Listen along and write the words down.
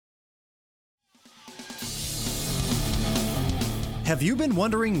Have you been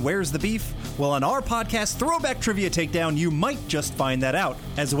wondering where's the beef? Well, on our podcast, Throwback Trivia Takedown, you might just find that out,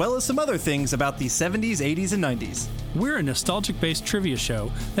 as well as some other things about the 70s, 80s, and 90s. We're a nostalgic-based trivia show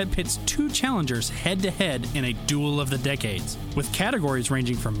that pits two challengers head-to-head in a duel of the decades, with categories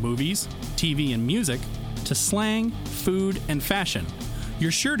ranging from movies, TV, and music, to slang, food, and fashion.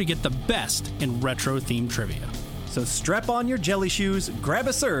 You're sure to get the best in retro-themed trivia. So strap on your jelly shoes, grab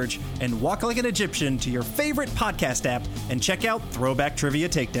a surge, and walk like an Egyptian to your favorite podcast app and check out Throwback Trivia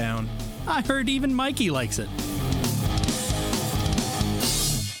Takedown. I heard even Mikey likes it.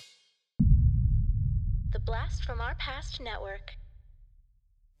 The Blast from Our Past Network.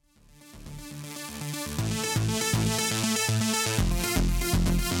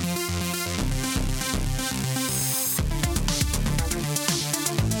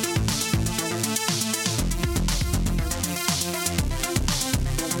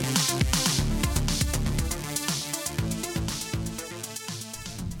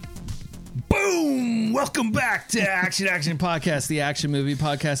 Boom! Welcome back to Action Podcast, the action movie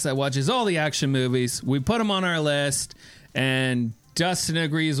podcast that watches all the action movies. We put them on our list, and Dustin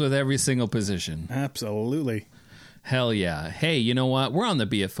agrees with every single position. Absolutely. Hell yeah. Hey, you know what? We're on the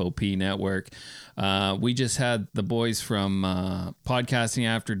BFOP network. We just had the boys from Podcasting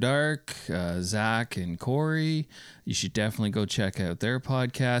After Dark, Zach and Corey. You should definitely go check out their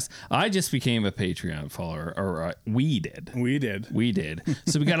podcast. I just became a Patreon follower, or we did. We did.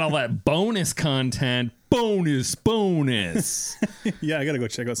 So we got all that bonus content. Bonus. Yeah, I got to go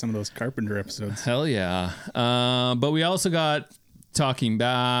check out some of those Carpenter episodes. Hell yeah. But we also got Talking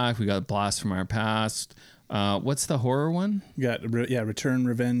Back. We got Blast from Our Past. What's the horror one? You got, Return,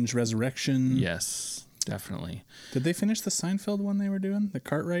 Revenge, Resurrection. Yes, definitely. Did they finish the Seinfeld one they were doing? The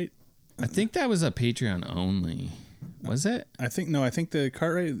Cartwright? I think that was a Patreon only. Was it? I think the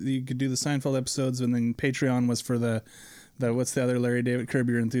Cartwright, you could do the Seinfeld episodes, and then Patreon was for the what's the other Larry David, Curb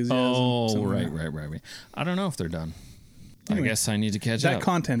Your Enthusiasm? Oh, right. I don't know if they're done. Anyway, I guess I need to catch up. That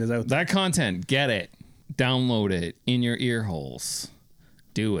content is out there. That content, get it. Download it in your ear holes.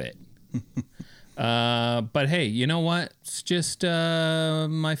 Do it. But hey, you know what? It's just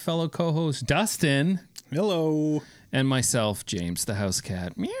my fellow co-host Dustin. Hello. And myself, James, the house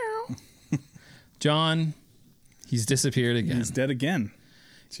cat. Meow. John, he's disappeared again. He's dead again.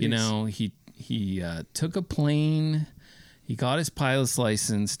 Jeez. You know, he took a plane. He got his pilot's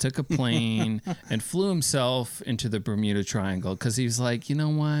license, took a plane, and flew himself into the Bermuda Triangle because he was like, you know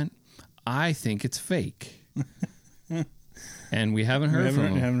what? I think it's fake. And we haven't heard from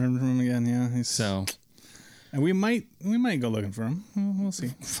him. Haven't heard from him again. Yeah. And we might go looking for him. We'll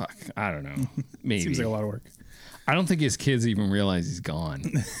see. Fuck, I don't know. Maybe. Seems like a lot of work. I don't think his kids even realize he's gone.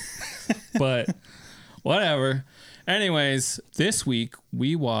 But whatever. Anyways, this week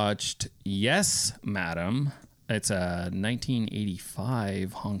we watched Yes, Madam. It's a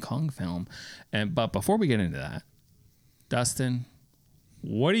 1985 Hong Kong film. But before we get into that, Dustin,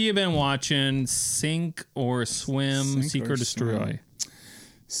 what have you been watching? Sink or swim? Seek or destroy?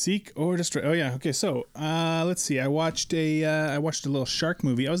 Seek or destroy. Oh yeah. Okay. So let's see. I watched a little shark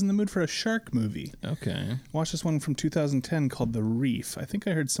movie. I was in the mood for a shark movie. Okay. Watched this one from 2010 called The Reef. I think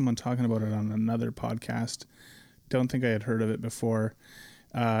I heard someone talking about it on another podcast. Don't think I had heard of it before.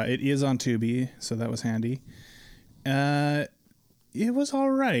 It is on Tubi, so that was handy. It was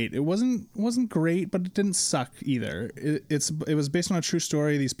all right. It wasn't great, but it didn't suck either. It was based on a true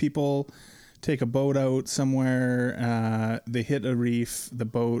story. These people take a boat out somewhere. They hit a reef. The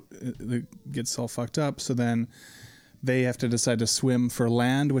boat gets all fucked up. So then they have to decide to swim for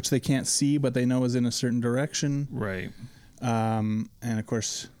land, which they can't see, but they know is in a certain direction. Right. And of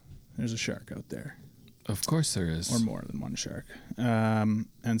course, there's a shark out there. Of course there is. Or more than one shark.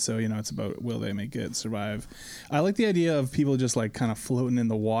 And so, it's about, will they make it survive? I like the idea of people just like kind of floating in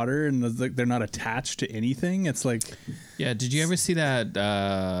the water and they're not attached to anything. It's like... Yeah, did you ever see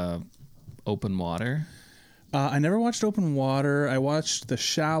that Open Water? I never watched Open Water. I watched The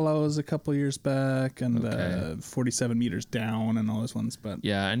Shallows a couple years back and 47 Meters Down and all those ones. But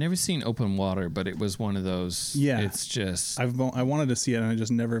yeah, I never seen Open Water, but it was one of those. Yeah. It's just... I wanted to see it and I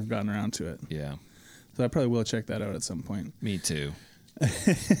just never have gotten around to it. Yeah. So I probably will check that out at some point. Me too.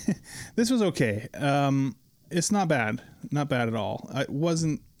 This was okay. It's not bad. Not bad at all.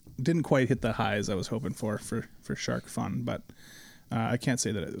 Didn't quite hit the highs I was hoping for shark fun, but I can't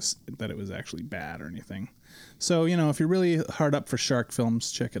say that it was actually bad or anything. So, if you're really hard up for shark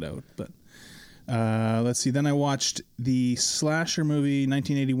films, check it out. But let's see. Then I watched the slasher movie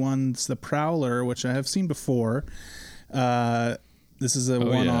 1981's The Prowler, which I have seen before. This is a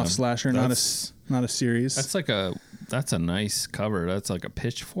one-off slasher, not a series. That's a nice cover. That's like a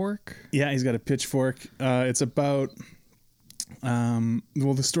pitchfork. Yeah, he's got a pitchfork. It's about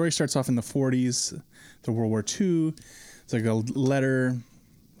Well, the story starts off in the 40s, the World War II. It's like a letter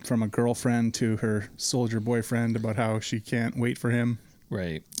from a girlfriend to her soldier boyfriend about how she can't wait for him.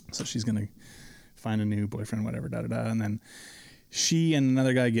 Right. So she's going to find a new boyfriend, whatever, da-da-da. And then she and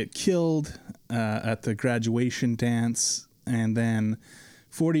another guy get killed at the graduation dance. And then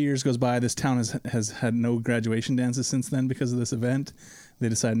 40 years goes by. This town has had no graduation dances since then because of this event. They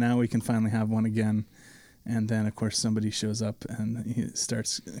decide now we can finally have one again. And then, of course, somebody shows up and he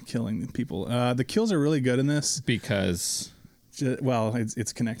starts killing people. The kills are really good in this. Because... Well,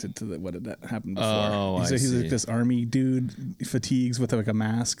 it's connected to what had happened before. Oh, he's like this army dude, fatigues with like a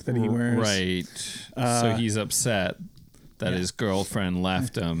mask that he wears. Right. So he's upset that his girlfriend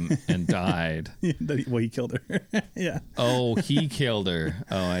left him and died. He killed her. Yeah. Oh, he killed her.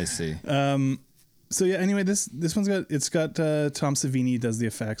 Oh, I see. So yeah. Anyway, this one's got Tom Savini does the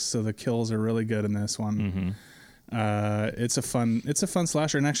effects, so the kills are really good in this one. Mm-hmm. It's a fun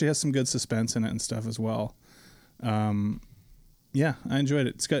slasher, and actually has some good suspense in it and stuff as well. Yeah, I enjoyed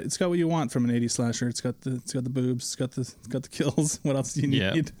it. It's got what you want from an 80s slasher. It's got the boobs. It's got the kills. What else do you need?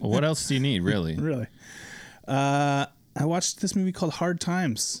 Yeah. Well, what else do you need, really? Really. I watched this movie called Hard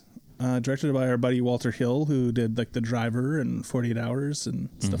Times, directed by our buddy Walter Hill, who did like The Driver and 48 Hours and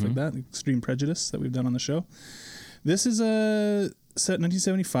stuff like that. Extreme Prejudice that we've done on the show. This is set in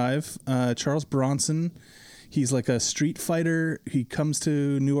 1975. Charles Bronson. He's like a street fighter. He comes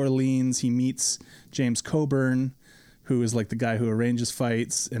to New Orleans. He meets James Coburn, who is like the guy who arranges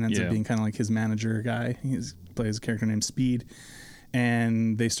fights and ends up being kind of like his manager guy. He plays a character named Speed.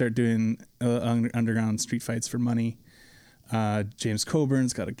 And they start doing underground street fights for money. James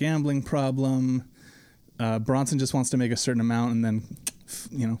Coburn's got a gambling problem. Bronson just wants to make a certain amount and then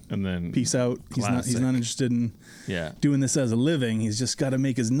peace out. He's not interested in doing this as a living. He's just got to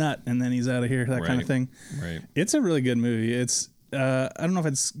make his nut and then he's out of here, that kind of thing. Right. It's a really good movie. It's I don't know if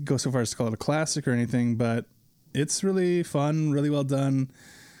I'd go so far as to call it a classic or anything, but it's really fun, really well done.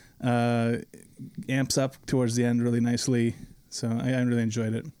 Amps up towards the end really nicely. So I really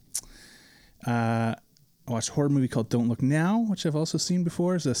enjoyed it. I watched a horror movie called Don't Look Now, which I've also seen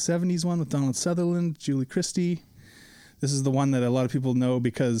before. It's a 70s one with Donald Sutherland, Julie Christie. This is the one that a lot of people know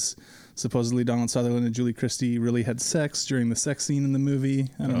because supposedly Donald Sutherland and Julie Christie really had sex during the sex scene in the movie.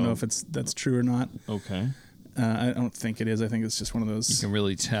 I don't know if that's true or not. Okay. I don't think it is. I think it's just one of those. You can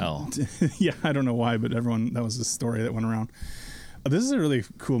really tell. Yeah, I don't know why, but that was the story that went around. This is a really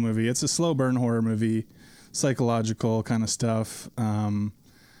cool movie. It's a slow burn horror movie, psychological kind of stuff.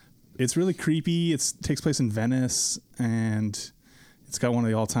 It's really creepy. It takes place in Venice, and it's got one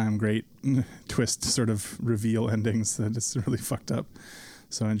of the all-time great twist sort of reveal endings that is really fucked up.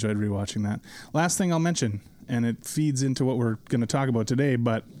 So I enjoyed rewatching that. Last thing I'll mention, and it feeds into what we're going to talk about today,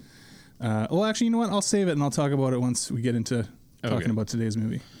 but well, actually, you know what? I'll save it and I'll talk about it once we get into talking about today's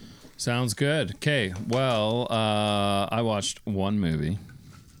movie. Sounds good. Okay. Well, I watched one movie,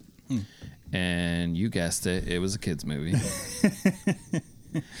 and you guessed it. It was a kid's movie.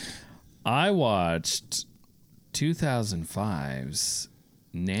 I watched 2005's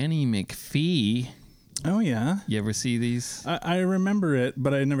Nanny McPhee. Oh, yeah. You ever see these? I remember it,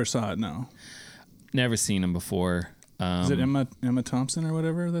 but I never saw it, no. Never seen them before. Is it Emma Thompson or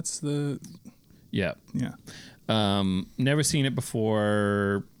whatever? That's the... Yeah. Never seen it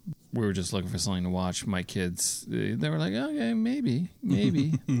before. We were just looking for something to watch. My kids, they were like, okay, maybe,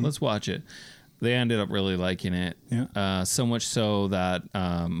 let's watch it. They ended up really liking it. Yeah. So much so that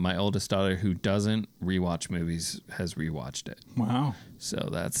my oldest daughter, who doesn't rewatch movies, has rewatched it. Wow. So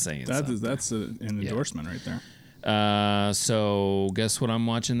that's saying that's an endorsement right there. So guess what I'm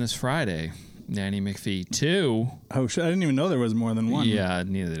watching this Friday? Nanny McPhee 2. Oh shit! I didn't even know there was more than one. Yeah,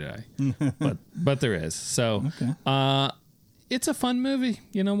 neither did I. but there is. So it's a fun movie.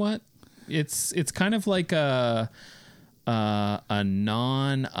 You know what? It's kind of like a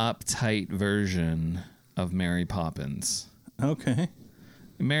non-uptight version of Mary Poppins. Okay.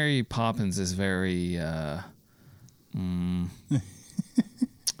 Mary Poppins is very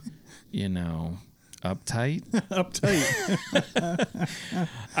uptight.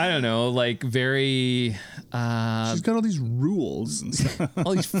 I don't know, like very she's got all these rules and stuff.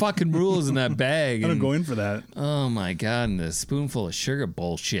 All these fucking rules in that bag. I don't go in for that. Oh my god, and a spoonful of sugar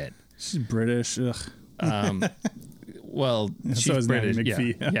bullshit. She's British. Ugh. Well, she's British.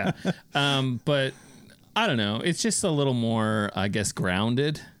 Yeah. But I don't know. It's just a little more, I guess,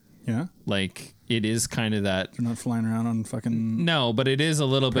 grounded. Yeah. Like it is kind of that. They're not flying around on fucking. No, but it is a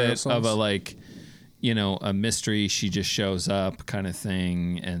little parasols. Bit of a like, a mystery. She just shows up kind of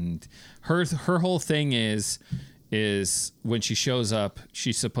thing, and her whole thing is is when she shows up,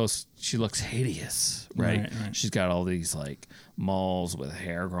 she looks hideous, right? Right. She's got all these like moles with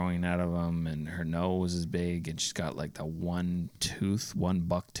hair growing out of them, and her nose is big, and she's got like the one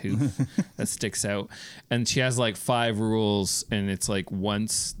buck tooth that sticks out, and she has like 5 rules, and it's like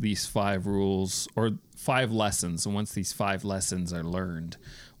once these 5 rules or 5 lessons, and once these 5 lessons are learned,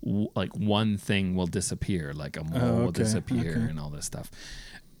 like one thing will disappear, like a mole will disappear, and all this stuff.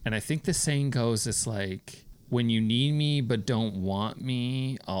 And I think the saying goes, it's like, when you need me but don't want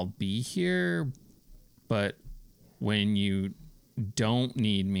me, I'll be here. But when you don't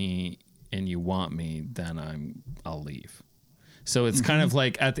need me and you want me, then I'll leave. So it's kind of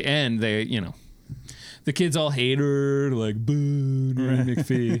like at the end, they, you know, the kids all hate her, like, boo, Nanny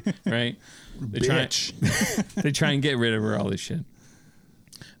McPhee, right? They try and get rid of her, all this shit.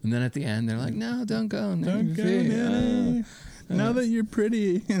 And then at the end, they're like, no, don't go, Nanny McPhee. Now that you're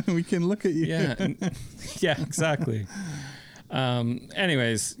pretty, we can look at you. Yeah. Yeah, exactly.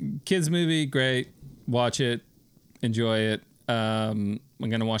 Anyways, kids movie, great. Watch it. Enjoy it. I'm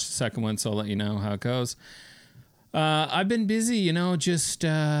going to watch the second one, so I'll let you know how it goes. I've been busy, you know, just,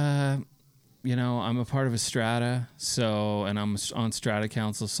 I'm a part of a strata, and I'm on strata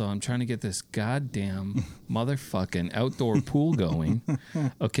council, so I'm trying to get this goddamn motherfucking outdoor pool going.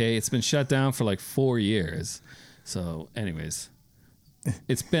 Okay, it's been shut down for like 4 years. So, anyways,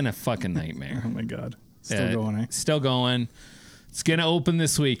 it's been a fucking nightmare. Oh my God. Still going, eh? Still going. It's going to open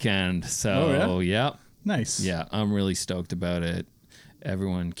this weekend. So, Yep. Nice. Yeah, I'm really stoked about it.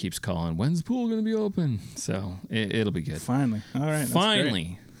 Everyone keeps calling, when's the pool going to be open? So, it'll be good. Finally. All right.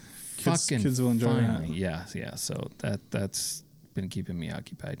 Finally. Kids will enjoy finally. that. Yeah. So, that's been keeping me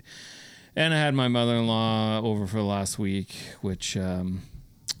occupied. And I had my mother-in-law over for the last week, which...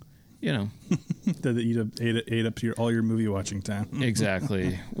 That ate up all your movie watching time.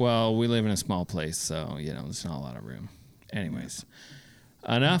 Exactly. Well, we live in a small place, so, there's not a lot of room. Anyways,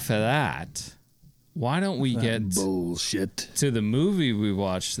 enough of that. Why don't we get bullshit to the movie we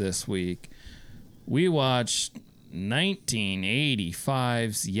watched this week? We watched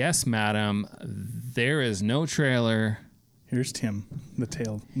 1985's Yes, Madam. There is no trailer. Here's Tim, the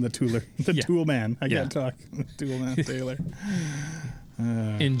tool man. I can't talk. The tool man, Taylor.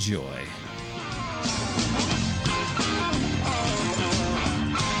 Enjoy.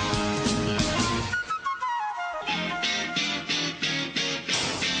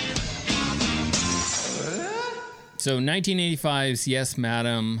 So 1985's Yes,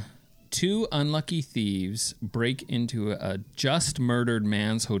 Madam. 2 unlucky thieves break into a just murdered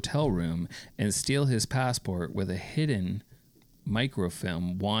man's hotel room and steal his passport with a hidden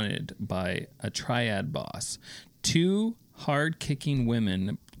microfilm wanted by a triad boss. 2 hard-kicking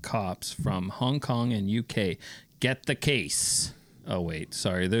women cops from Hong Kong and UK get the case. Oh, wait.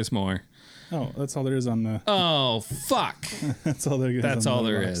 Sorry, there's more. Oh, that's all there is on the... Oh, fuck. That's all there is. That's all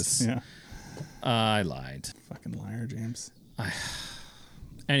there is. is. Yeah. I lied. Fucking liar, James.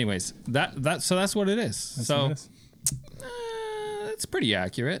 Anyways, so that's what it is. That's so what it is. It's pretty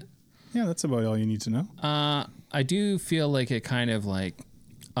accurate. Yeah, that's about all you need to know. I do feel like it kind of like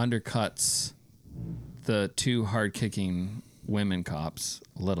undercuts the 2 hard-kicking women cops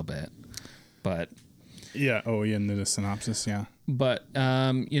a little bit, but yeah. Oh, yeah. In the synopsis, yeah. But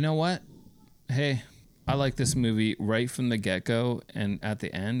you know what? Hey, I like this movie right from the get-go, and at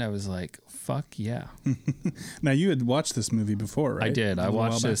the end, I was like, "Fuck yeah!" Now you had watched this movie before, right? I did. I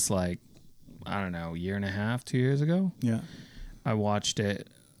watched this like a year and a half, 2 years ago. Yeah. I watched it.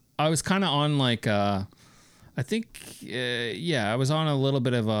 I was kind of on like I was on a little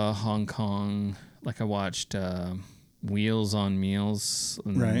bit of a Hong Kong. Like I watched Wheels on Meals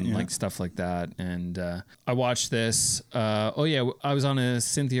and like stuff like that. And I watched this. I was on a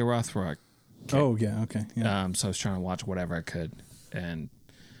Cynthia Rothrock kick. Oh, yeah. Okay. Yeah. So I was trying to watch whatever I could and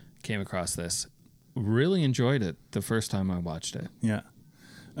came across this. Really enjoyed it the first time I watched it. Yeah.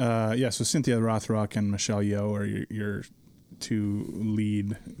 So Cynthia Rothrock and Michelle Yeoh are your 2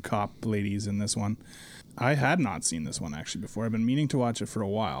 lead cop ladies in this one. I had not seen this one actually before. I've been meaning to watch it for a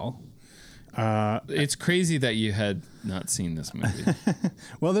while. It's crazy that you had not seen this movie.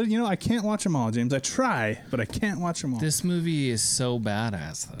 Well, I can't watch them all, James. I try, but I can't watch them all. This movie is so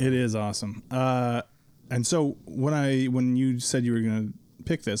badass, though. It is awesome. And so when you said you were going to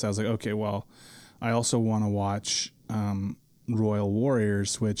pick this, I was like, okay, well, I also want to watch Royal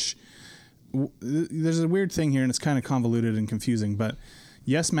Warriors, which there's a weird thing here, and it's kind of convoluted and confusing. But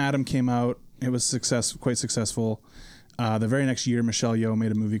Yes, Madam came out. It was quite successful. The very next year, Michelle Yeoh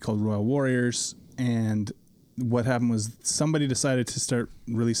made a movie called Royal Warriors, and what happened was somebody decided to start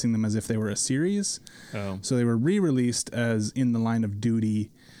releasing them as if they were a series. Oh. So they were re-released as In the Line of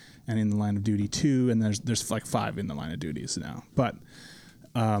Duty, and In the Line of Duty 2, and there's like 5 In the Line of Duties now. But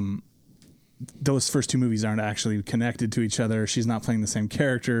those first 2 movies aren't actually connected to each other. She's not playing the same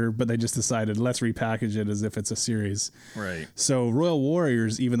character, but they just decided, let's repackage it as if it's a series. Right. So Royal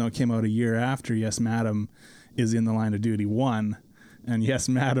Warriors, even though it came out a year after Yes, Madam, is In the Line of Duty 1. And Yes,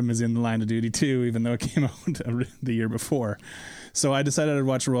 Madam is In the Line of Duty 2, even though it came out the year before. So I decided I'd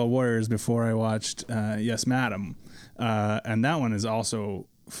watch Royal Warriors before I watched Yes, Madam. And that one is also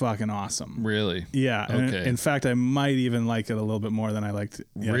fucking awesome. Really? Yeah. Okay. In fact, I might even like it a little bit more than I liked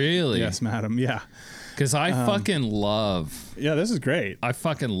Really? Yes, Madam. Yeah. Because I fucking love... Yeah, this is great. I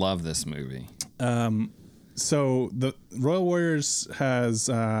fucking love this movie. So the Royal Warriors has...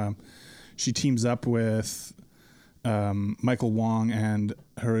 she teams up with Michael Wong and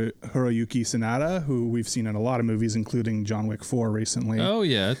Hiroyuki Sanada, who we've seen in a lot of movies, including John Wick 4 recently. Oh,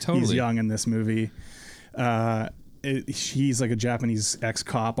 yeah, totally. He's young in this movie. He's like a Japanese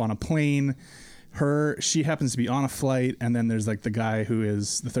ex-cop on a plane. She happens to be on a flight, and then there's like the guy who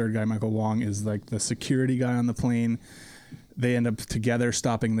is the third guy, Michael Wong, is like the security guy on the plane. They end up together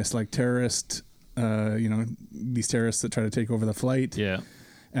stopping this like terrorist, these terrorists that try to take over the flight. Yeah.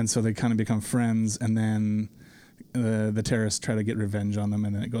 And so they kind of become friends, and then the terrorists try to get revenge on them,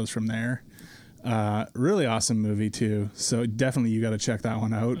 and then it goes from there. Really awesome movie too. So definitely you got to check that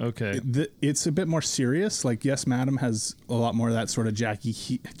one out. Okay. It's a bit more serious. Like Yes, Madam has a lot more of that sort of Jackie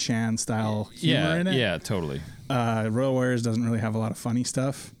Chan style humor in it. Yeah, totally. Royal Warriors doesn't really have a lot of funny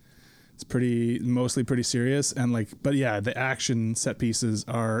stuff. It's mostly pretty serious, and but yeah, the action set pieces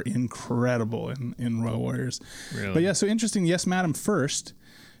are incredible in Royal Warriors. Really? But yeah, so interesting. Yes, Madam first,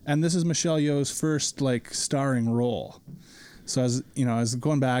 and this is Michelle Yeoh's first starring role. So I was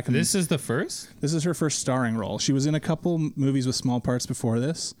going back, and This is the first? this is her first starring role. She was in a couple movies with small parts before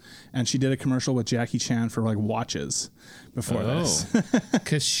this, and she did a commercial with Jackie Chan for watches before this.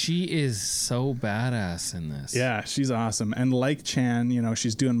 Because she is so badass in this. Yeah, she's awesome. And like Chan,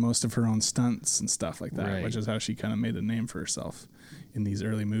 she's doing most of her own stunts and stuff like that, Right. which is how she kind of made a name for herself in these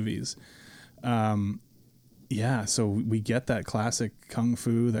early movies. Yeah, so we get that classic kung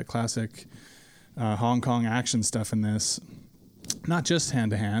fu, that classic Hong Kong action stuff in this. Not just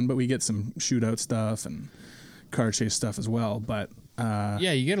hand-to-hand, but we get some shootout stuff and car chase stuff as well. But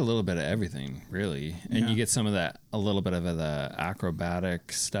Yeah, you get a little bit of everything, really. And Yeah. you get some of that, a little bit of the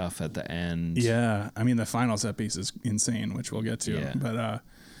acrobatic stuff at the end. yeah, I mean, the final set piece is insane, which we'll get to. Yeah. But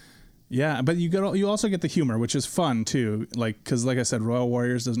yeah, but you also get the humor, which is fun too. Because like I said, Royal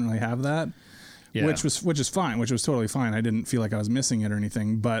Warriors doesn't really have that, Yeah. which is fine, which was totally fine. I didn't feel like I was missing it or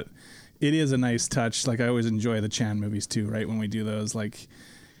anything, but it is a nice touch. I always enjoy the Chan movies too, right? When we do those,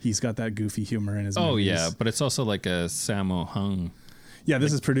 he's got that goofy humor in his movies. Oh, yeah, but it's also like a Sammo Hung. Yeah,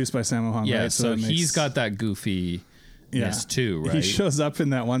 this is produced by Sammo Hung, Yeah, right? so that he's makes- got that goofiness too, right? He shows up in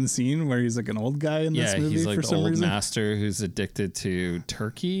that one scene where he's like an old guy in this movie he's like for the some old reason. master who's addicted to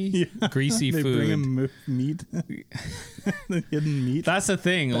turkey, greasy They food. bring him meat, the hidden meat. That's the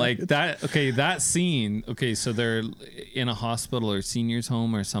thing, that. Okay, that scene. Okay, so they're in a hospital or seniors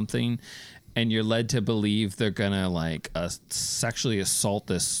home or something, and you're led to believe they're gonna sexually assault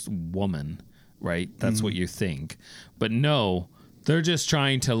this woman, right? That's what you think, but no, they're just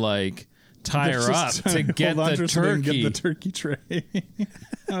trying to tie They're her up just to trying get hold on to the her so they can turkey. get the turkey tray.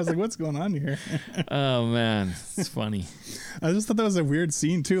 I was like, what's going on here? Oh man, it's funny. I just thought that was a weird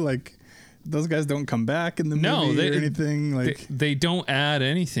scene too. Those guys don't come back in the movie or anything. They don't add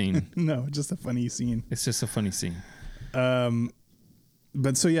anything. No, just a funny scene. It's just a funny scene.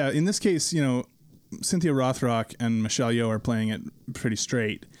 But so yeah, in this case, Cynthia Rothrock and Michelle Yeoh are playing it pretty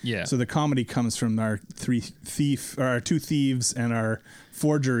straight. Yeah. So the comedy comes from our two thieves and our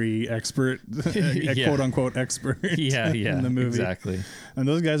forgery expert, Yeah. quote unquote expert. Yeah, in the movie. exactly. And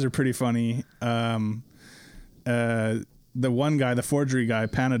those guys are pretty funny. The one guy, the forgery guy,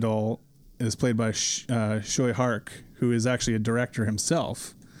 Panadol, is played by Choi Hark, who is actually a director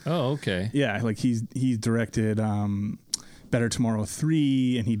himself. Oh, okay. Yeah, he directed Better Tomorrow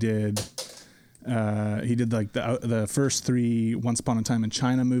 3, and he did the first 3 Once Upon a Time in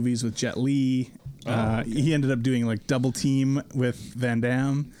China movies with Jet Li. Okay. He ended up doing Double Team with Van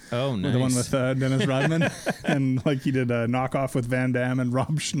Damme. Oh, nice. The one with Dennis Rodman. And he did a knockoff with Van Damme and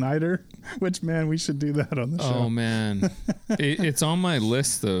Rob Schneider, which, man, we should do that on the show. Oh, man. It's on my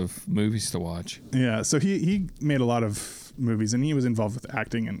list of movies to watch. Yeah, so he made a lot of movies, and he was involved with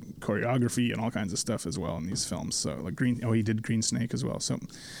acting and choreography and all kinds of stuff as well in these films. So he did Green Snake as well. So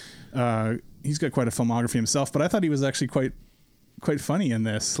he's got quite a filmography himself, but I thought he was actually quite funny in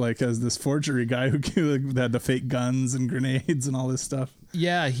this, as this forgery guy who had the fake guns and grenades and all this stuff.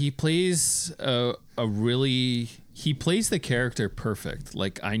 Yeah, he plays a really he plays the character perfect.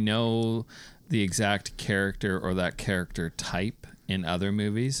 Like, I know the exact character or that character type in other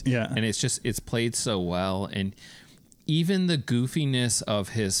movies. Yeah. And it's played so well. And even the goofiness of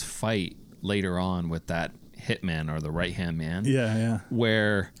his fight later on with that hitman or the right-hand man. Yeah.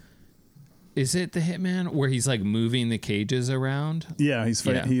 Where... Is it the hitman where he's like moving the cages around? Yeah, he's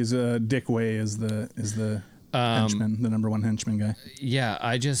fighting. Yeah. He's Dick Way is the henchman, the number one henchman guy. Yeah,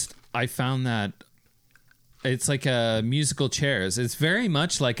 I found that it's like a musical chairs. It's very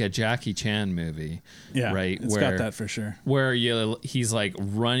much like a Jackie Chan movie. Yeah, right. It's got that for sure. Where he's like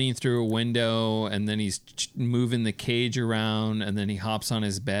running through a window and then he's moving the cage around and then he hops on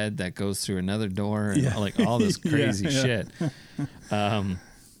his bed that goes through another door and like all this crazy shit.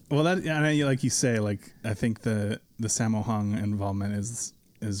 Well, that like you say, like I think the Sammo Hung involvement is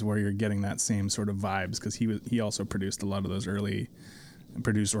where you're getting that same sort of vibes because he also produced a lot of those early,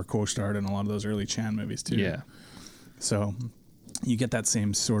 produced or co-starred in a lot of those early Chan movies too. Yeah. So you get that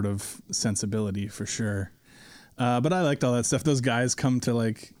same sort of sensibility for sure. But I liked all that stuff. Those guys come to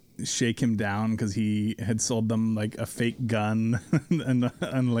like shake him down because he had sold them like a fake gun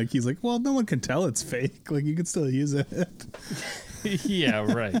and like he's like, well, no one can tell it's fake. Like you can still use it. Yeah,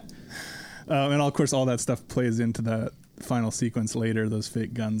 right. And of course, all that stuff plays into that final sequence later, those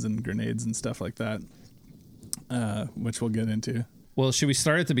fake guns and grenades and stuff like that, which we'll get into. Well, should we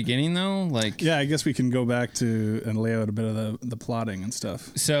start at the beginning, though? Like, yeah, I guess we can go back to and lay out a bit of the plotting and stuff.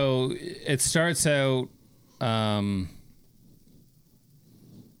 So it starts out, was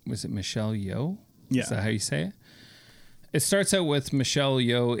it Michelle Yeoh? Yeah. Is that how you say it? It starts out with Michelle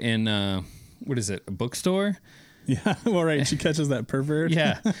Yeoh in, what is it, a bookstore? Yeah, well, right. She catches that pervert.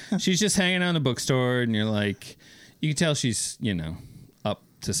 Yeah. She's just hanging out in the bookstore, and you're like, you can tell she's, up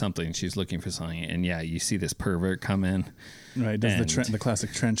to something. She's looking for something. And yeah, you see this pervert come in. Right. Does the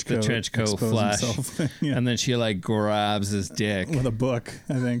classic trench coat. The trench coat flash. Yeah. And then she like grabs his dick. With a book,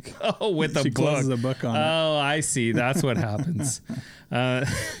 I think. Oh, with a book. She closes a book on it. Oh, I see. That's what happens. And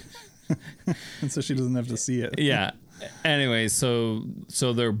so she doesn't have to see it. Yeah. Anyway, so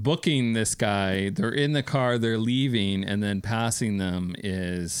they're booking this guy. They're in the car. They're leaving, and then passing them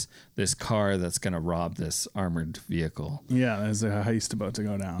is this car that's going to rob this armored vehicle. Yeah, there's a heist about to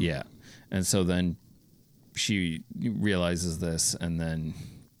go down. Yeah, and so then she realizes this, and then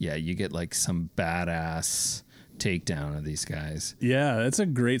you get like some badass takedown of these guys. Yeah, it's a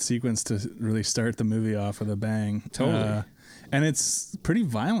great sequence to really start the movie off with a bang. Totally. And it's pretty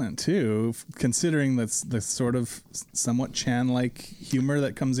violent too, considering that's the sort of somewhat Chan-like humor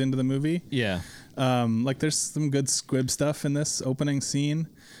that comes into the movie. Yeah. Like there's some good squib stuff in this opening scene.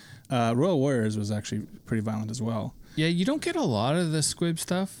 Royal Warriors was actually pretty violent as well. Yeah, you don't get a lot of the squib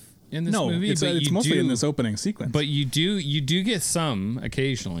stuff in this movie. But it's mostly in this opening sequence. But you do get some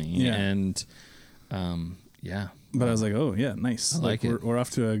occasionally. Yeah. And yeah. But I was like, oh yeah, nice. I like it. We're off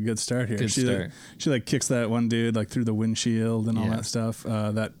to a good start here. Good start. She like kicks that one dude like through the windshield and all that stuff.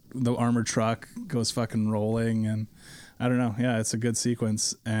 That the armored truck goes fucking rolling, and I don't know. Yeah, it's a good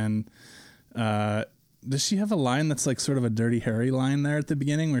sequence. And does she have a line that's like sort of a Dirty Harry line there at the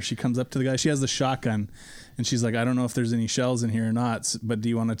beginning where she comes up to the guy? She has the shotgun, and she's like, I don't know if there's any shells in here or not, but do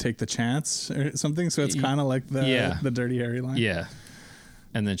you want to take the chance or something? So it's kind of like the Dirty Harry line. Yeah.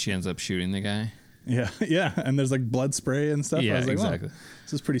 And then she ends up shooting the guy. Yeah, and there's like blood spray and stuff. Yeah, I was like, exactly. Well,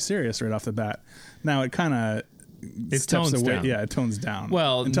 this is pretty serious right off the bat. Now it kind of tones away. down. Yeah, it tones down.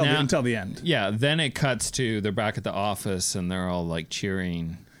 Well, until the end. Yeah, then it cuts to they're back at the office and they're all like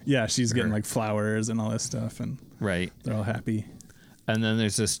cheering. Yeah, she's getting like flowers and all this stuff, and right, they're all happy. And then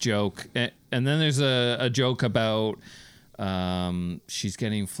there's this joke, and then there's a joke about she's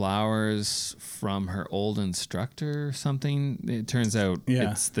getting flowers from her old instructor or something. It turns out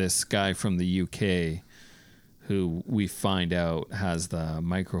it's this guy from the UK who we find out has the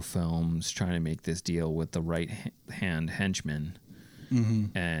microfilms trying to make this deal with the right hand henchman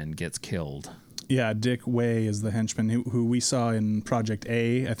and gets killed. Yeah, Dick Way is the henchman who we saw in Project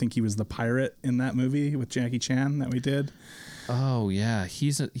A. I think he was the pirate in that movie with Jackie Chan that we did. Oh yeah,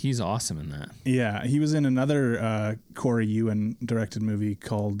 he's awesome in that. Yeah, he was in another Corey Ewan directed movie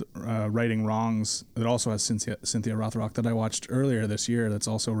called Righting Wrongs that also has Cynthia Rothrock that I watched earlier this year. That's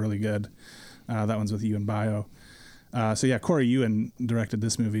also really good. That one's with Ewan Bio. So yeah, Corey Ewan directed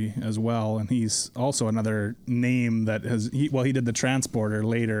this movie as well, and he's also another name that he did The Transporter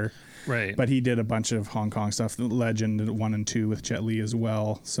later. Right. But he did a bunch of Hong Kong stuff, The Legend 1 and 2 with Jet Li as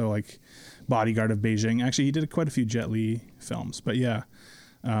well. So like Bodyguard of Beijing. Actually, he did quite a few Jet Li films. But yeah,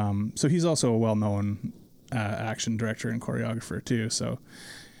 so he's also a well-known action director and choreographer too. So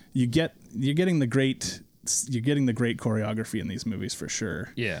you're getting the great choreography in these movies for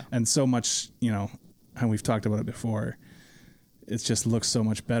sure. Yeah. And so much, and we've talked about it before, it just looks so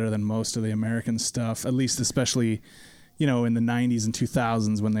much better than most of the American stuff, at least especially, you know, in the 90s and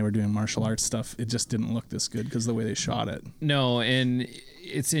 2000s when they were doing martial arts stuff. It just didn't look this good because of the way they shot it. No, and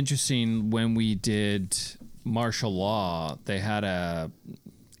it's interesting, when we did martial law, they had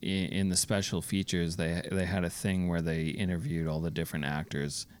in the special features, they had a thing where they interviewed all the different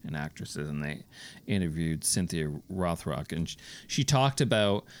actors and actresses, and they interviewed Cynthia Rothrock, and she talked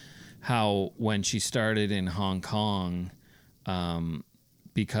about how when she started in Hong Kong,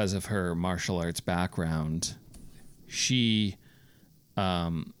 because of her martial arts background, she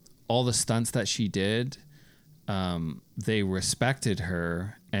all the stunts that she did, they respected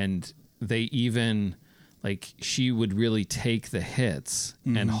her, and they even, like, she would really take the hits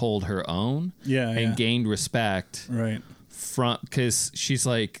and hold her own, and gained respect, right? From, because she's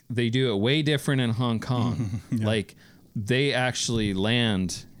like, they do it way different in Hong Kong. Like, they actually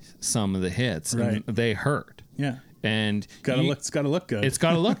land some of the hits, and they hurt. Yeah. And it's got to look good. It's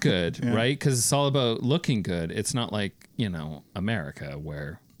got to look good, right? Because it's all about looking good. It's not like, you know, America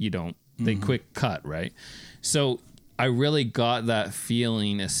where you don't, they quick cut, right? So I really got that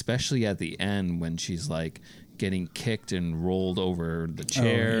feeling, especially at the end when she's like getting kicked and rolled over the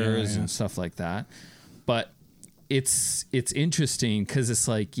chairs and stuff like that. But it's interesting because it's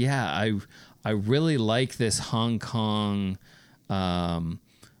like, I really like this Hong Kong,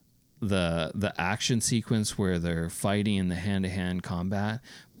 the action sequence where they're fighting in the hand-to-hand combat,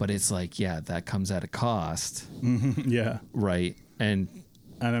 but it's like, that comes at a cost. Yeah. Right. And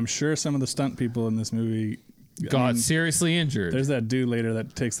I'm sure some of the stunt people in this movie got seriously injured. There's that dude later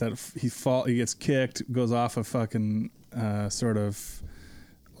that takes that, he gets kicked, goes off a fucking sort of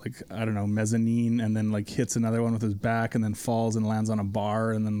like, I don't know, mezzanine, and then like hits another one with his back, and then falls and lands on a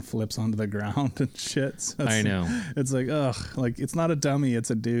bar, and then flips onto the ground and shit. So I know. It's like, ugh, like, it's not a dummy, it's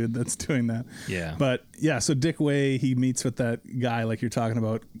a dude that's doing that. Yeah. But yeah, so Dick Way, he meets with that guy like you're talking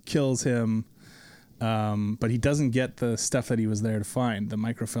about, kills him, but he doesn't get the stuff that he was there to find, the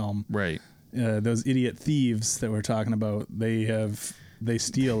microfilm. Right. Those idiot thieves that we're talking about, they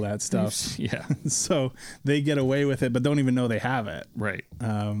steal that stuff. Yeah. So they get away with it, but don't even know they have it. Right.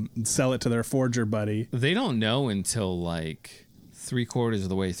 Sell it to their forger buddy. They don't know until like 3/4 of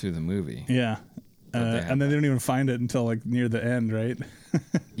the way through the movie. Yeah. And then they don't even find it until like near the end, right?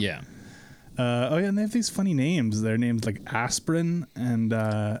 Yeah. And they have these funny names. They're named like Aspirin and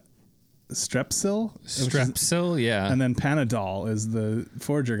Strepsil. Yeah. And then Panadol is the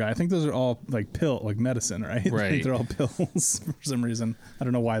forger guy. I think those are all like medicine, right? Right. I think they're all pills for some reason. I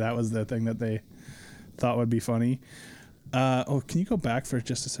don't know why that was the thing that they thought would be funny. Can you go back for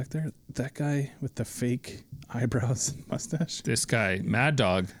just a sec there? That guy with the fake eyebrows and mustache? This guy, Mad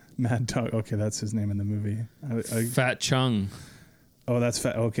Dog. Mad Dog. Okay, that's his name in the movie. Fat Chung. Oh, that's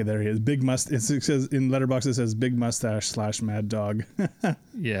fat. Okay, there he is. Big mustache. It says in Letterboxd, it says Big Mustache / Mad Dog.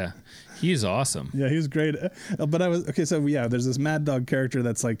 Yeah, he's awesome. Yeah, he was great. But there's this Mad Dog character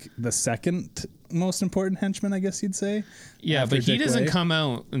that's like the second most important henchman, I guess you'd say. Yeah, but he Dick doesn't Way. come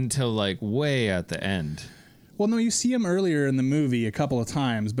out until like way at the end. Well, no, you see him earlier in the movie a couple of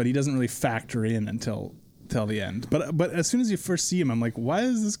times, but he doesn't really factor in until the end. But as soon as you first see him, I'm like, why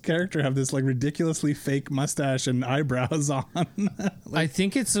does this character have this like ridiculously fake mustache and eyebrows on? I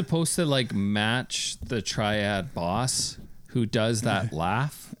think it's supposed to like match the triad boss who does that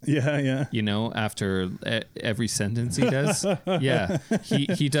laugh. Yeah. You know, after every sentence he does. Yeah.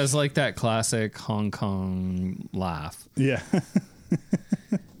 He does like that classic Hong Kong laugh. Yeah.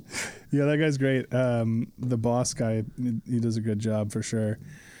 Yeah, that guy's great. The boss guy, he does a good job for sure.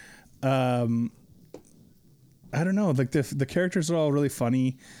 I don't know. Like the characters are all really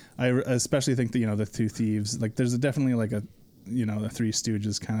funny. I especially think that, you know, the two thieves, like there's definitely like a, you know, the Three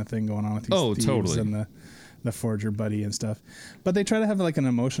Stooges kind of thing going on with these thieves totally. and the forger buddy and stuff. But they try to have like an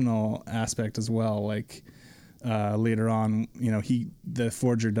emotional aspect as well. Like later on, you know, the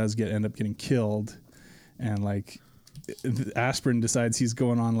forger does end up getting killed, and like Aspirin decides he's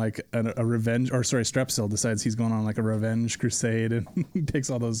going on like a revenge, or sorry, Strepsil decides he's going on like a revenge crusade, and he takes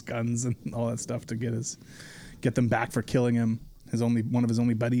all those guns and all that stuff to get them back for killing him, one of his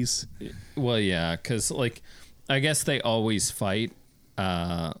only buddies. Well, yeah, because like I guess they always fight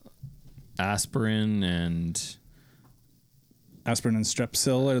Aspirin and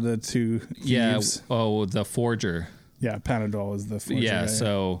Strepsil are the two thieves. Yeah. Oh, the forger. Yeah, Panadol is the forger. Yeah, guy.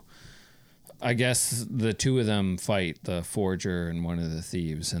 so I guess the two of them fight, the forger and one of the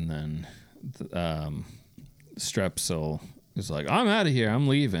thieves, and then Strepsil is like, I'm out of here, I'm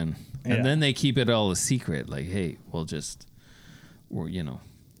leaving. Yeah. And then they keep it all a secret, like, hey,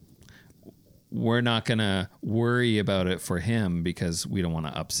 we're not going to worry about it for him because we don't want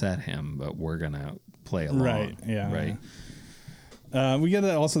to upset him, but we're going to play along. Right. Yeah. Right. We get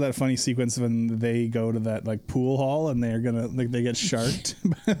also that funny sequence when they go to that like pool hall and they're gonna they get sharked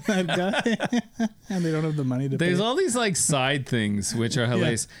by that guy and they don't have the money to There's pay. all these like side things which are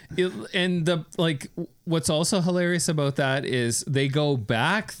hilarious. And the like what's also hilarious about that is they go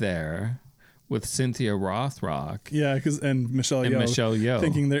back there with Cynthia Rothrock. Yeah, and Michelle Yeoh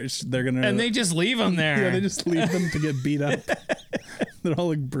thinking they're gonna And they just leave them there. Yeah, they just leave them to get beat up. They're all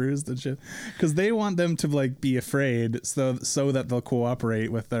like bruised and shit because they want them to like be afraid so that they'll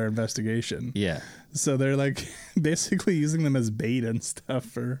cooperate with their investigation. Yeah. So they're like basically using them as bait and stuff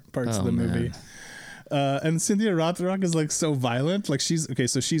for parts of the movie. And Cynthia Rothrock is like so violent. Like she's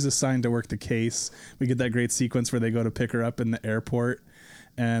assigned to work the case. We get that great sequence where they go to pick her up in the airport,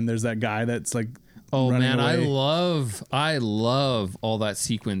 and there's that guy that's like, oh man, away. I love all that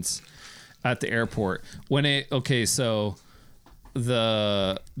sequence at the airport when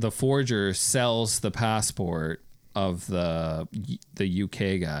the forger sells the passport of the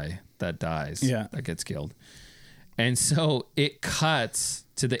UK guy that dies, that gets killed. And so it cuts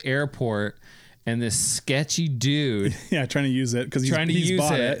to the airport and this sketchy dude trying to use it because he's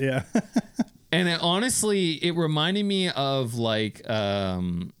bought it. Yeah. And it reminded me of like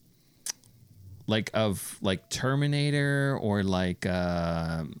Terminator or like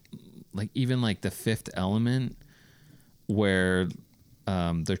even like The Fifth Element, where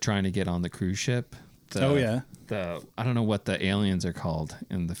they're trying to get on the cruise ship. I don't know what the aliens are called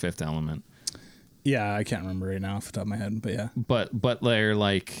in The Fifth Element. Yeah, I can't remember right now off the top of my head, but yeah. But they're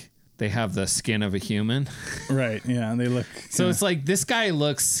like, they have the skin of a human. Right, yeah, and they look... So it's like, this guy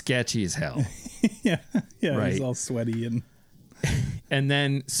looks sketchy as hell. yeah, right. He's all sweaty and... And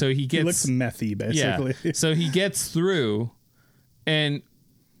then, so he looks methy, basically. Yeah, so he gets through, and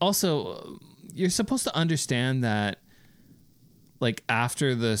also, you're supposed to understand that, like,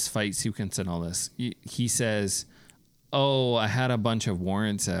 after this fight sequence and all this, he says, oh, I had a bunch of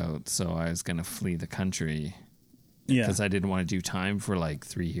warrants out, so I was going to flee the country. Yeah. Because I didn't want to do time for, like,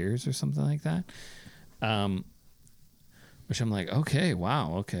 3 years or something like that. Which I'm like, okay,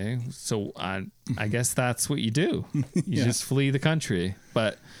 wow, okay. So I guess that's what you do. You just flee the country.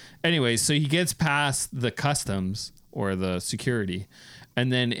 But anyway, so he gets past the customs or the security,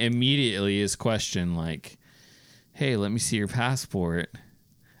 and then immediately is questioned like, hey, let me see your passport.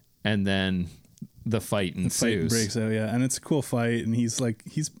 And then the fight ensues. The fight breaks out, yeah. And it's a cool fight, and he's like,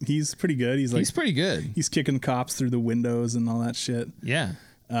 he's pretty good. He's pretty good. He's kicking cops through the windows and all that shit. Yeah.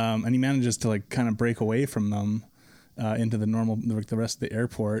 And he manages to like kind of break away from them. Into the rest of the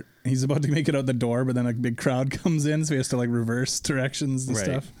airport. He's about to make it out the door, but then a big crowd comes in, so he has to like reverse directions and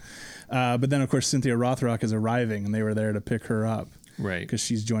stuff. But then, of course, Cynthia Rothrock is arriving, and they were there to pick her up, right? Because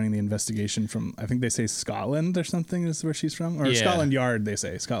she's joining the investigation from, I think they say Scotland or something is where she's from, or Scotland Yard. They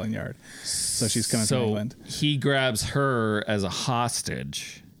say Scotland Yard. So she's coming from England. He grabs her as a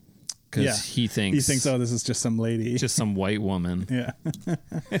hostage. Because he thinks, oh, this is just some lady. Just some white woman. Yeah.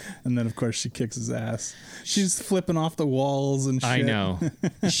 And then, of course, she kicks his ass. She's flipping off the walls and shit. I know.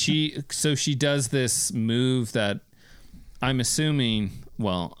 She does this move that I'm assuming,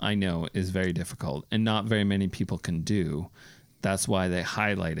 well, I know is very difficult and not very many people can do. That's why they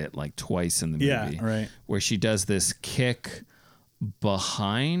highlight it like twice in the movie. Yeah, right. Where she does this kick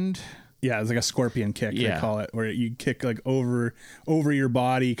behind... Yeah, it's like a scorpion kick, they call it, where you kick like over your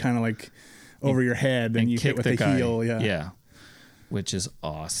body, kind of like over your head, and you hit with the heel. Yeah. Yeah. Which is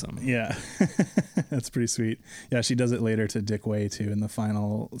awesome. Yeah. That's pretty sweet. Yeah, she does it later to Dick Way, too, in the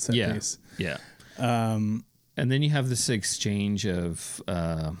final set piece. Yeah. And then you have this exchange of,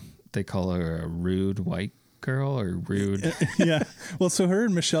 they call her a rude white girl or rude. Yeah. Well, so her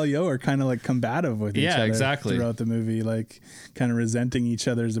and Michelle Yeoh are kind of like combative with each other exactly. throughout the movie, like kind of resenting each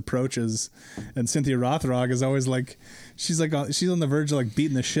other's approaches. And Cynthia Rothrock is always like, she's on the verge of like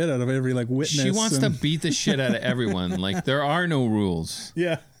beating the shit out of every like witness. She wants to beat the shit out of everyone. Like there are no rules.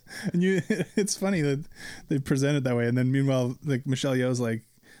 Yeah. And it's funny that they present it that way. And then meanwhile, like Michelle Yeoh's like,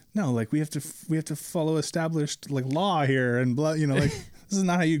 no, like we have to follow established like law here and blah, like this is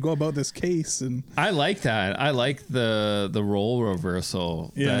not how you go about this case. And I like that. I like the role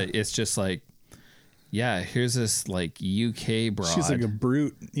reversal. Yeah. That it's just like, yeah, here's this like UK broad. She's like a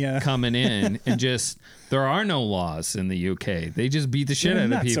brute. Yeah. Coming in and just, there are no laws in the UK. They just beat the shit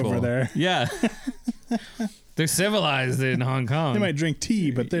out of people. Over there. Yeah. They're civilized in Hong Kong. They might drink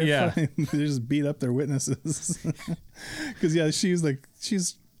tea, but they're fine. They just beat up their witnesses. Because she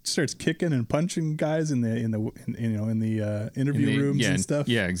starts kicking and punching guys in the interview rooms and stuff.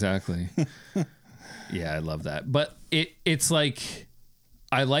 Yeah, exactly. Yeah, I love that. But it's like,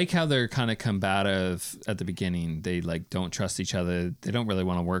 I like how they're kind of combative at the beginning. They like don't trust each other. They don't really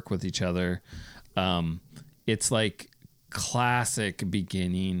want to work with each other. It's like classic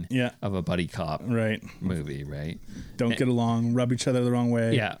beginning Yeah. of a buddy cop Right. movie, right? Don't get along, rub each other the wrong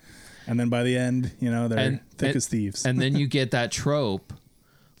way. Yeah. And then by the end, they're thick as thieves. And then you get that trope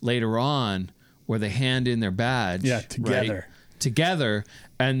later on where they hand in their badge. Yeah, together. Right? Together.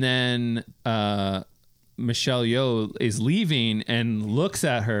 And then Michelle Yeoh is leaving and looks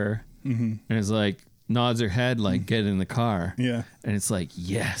at her and is like, nods her head like, get in the car. Yeah. And it's like,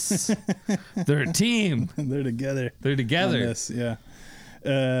 yes, they're a team. They're together. They're together. On this, yeah.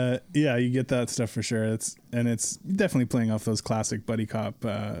 Yeah, you get that stuff for sure. It's definitely playing off those classic buddy cop.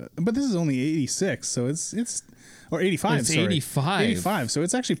 But this is only 86, so it's or 85. It's sorry. 85. 85. So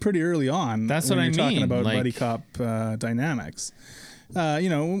it's actually pretty early on. That's when what I you're talking mean, about like- buddy cop dynamics.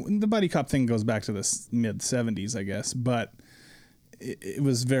 The buddy cop thing goes back to the mid 70s, I guess, but it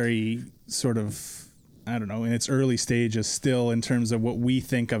was very sort of, I don't know, in its early stages still in terms of what we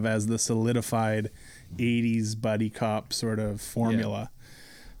think of as the solidified 80s buddy cop sort of formula.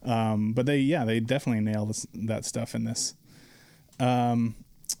 But they definitely nail that stuff in this.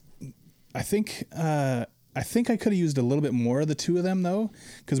 I think I could have used a little bit more of the two of them though,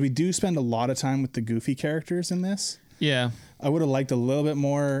 because we do spend a lot of time with the goofy characters in this. Yeah. I would have liked a little bit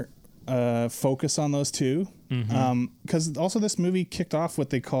more focus on those two, because also this movie kicked off what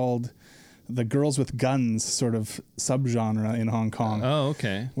they called the girls with guns sort of subgenre in Hong Kong. Oh,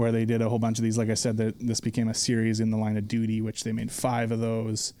 okay. Where they did a whole bunch of these. Like I said, this became a series in the Line of Duty, which they made 5 of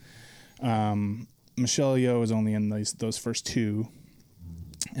those. Michelle Yeoh was only in those first 2,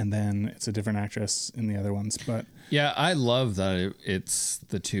 and then it's a different actress in the other ones. But Yeah, I love that it's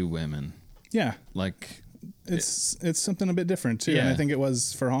the 2 women. yeah, Like, it's something a bit different too, and Yeah. I think it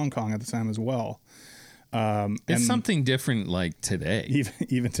was for Hong Kong at the time as well. it's And something different like today.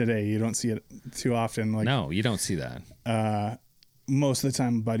 even today, you don't see it too often. Like No, you don't see that. most of the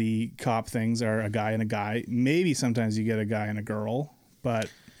time, buddy cop things are a guy and a guy. Maybe sometimes you get a guy and a girl, but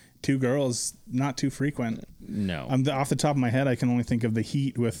 2 girls, not too frequent. No. Off the top of my head, I can only think of The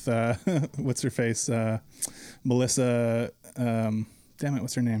Heat with what's her face, Melissa. Damn it,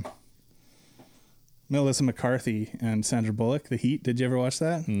 what's her name? Melissa McCarthy and Sandra Bullock. The Heat. Did you ever watch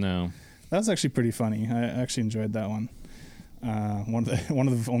that? No. That was actually pretty funny. I actually enjoyed that one. One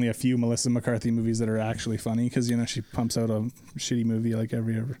of the only a few Melissa McCarthy movies that are actually funny, because she pumps out a shitty movie like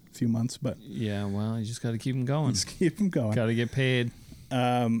every few months, but Yeah, well, you just got to keep them going. just keep them going. Got to get paid.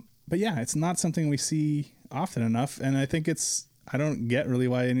 But yeah, it's not something we see often enough, and I think I don't get really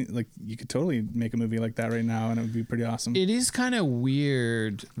why you could totally make a movie like that right now, and it would be pretty awesome. It is kind of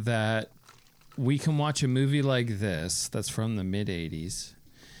weird that we can watch a movie like this that's from the mid 80s,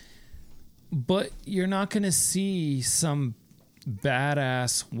 but you're not going to see some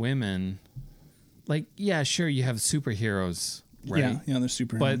badass women. Like, yeah, sure, you have superheroes, right? Yeah, they're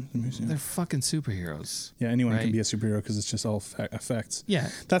super. But movies, yeah. they're fucking superheroes. Yeah, anyone right? can be a superhero because it's just all effects. Yeah.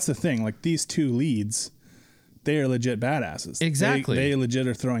 That's the thing. Like these 2 leads, they are legit badasses. Exactly. They legit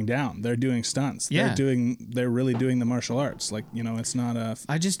are throwing down. They're doing stunts. Yeah. They're really doing the martial arts. Like, it's not a.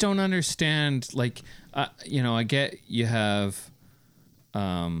 I just don't understand. Like, I get you have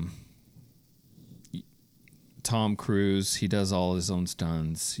Tom Cruise. He does all his own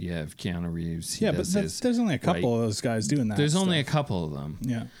stunts. You have Keanu Reeves. He Yeah, but does there's only a couple of those guys doing that. There's only a stuff. couple of them.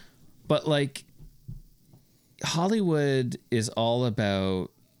 Yeah. But like, Hollywood is all about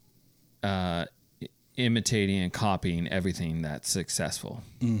imitating and copying everything that's successful.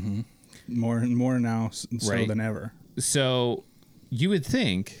 More and more now so Right. than ever. So you would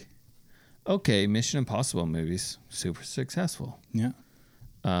think, okay, Mission Impossible movies, super successful. Yeah.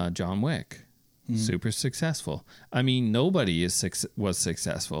 John Wick, super successful. I mean, nobody was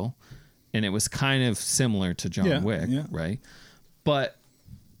successful, and it was kind of similar to John Wick, yeah. right? But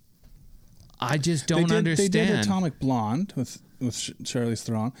I just don't They understand. did Atomic Blonde with Charlize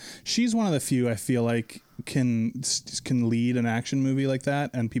Theron. She's one of the few I feel like can lead an action movie like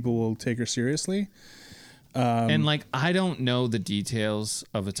that, and people will take her seriously. And like, I don't know the details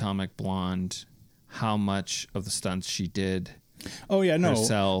of Atomic Blonde, how much of the stunts she did. Oh yeah, no,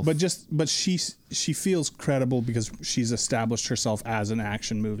 herself. but she feels credible because she's established herself as an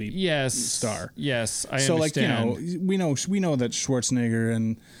action movie star. Yes, I So understand. like, we know that Schwarzenegger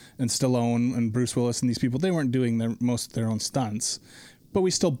and Stallone and Bruce Willis and these people, they weren't doing most of their own stunts, but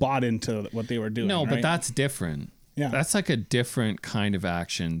we still bought into what they were doing. No, but right? that's different. Yeah. That's like a different kind of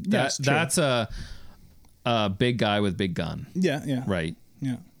action. Yeah, it's true. That's a big guy with big gun. yeah, Right.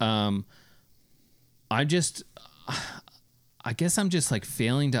 yeah. I guess I'm just like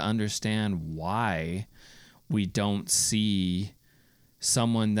failing to understand why we don't see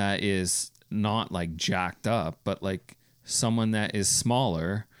someone that is not like jacked up, but like someone that is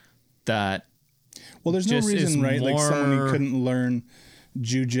smaller that Well, there's no Just is reason, right? Like someone who more- couldn't learn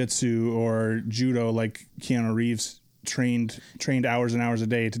jujitsu or judo like Keanu Reeves trained hours and hours a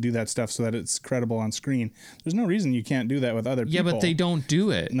day to do that stuff so that it's credible on screen. There's no reason you can't do that with other people. Yeah, but they don't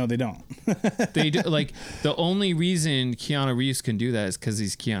do it. No, they don't. They do, like, the only reason Keanu Reeves can do that is because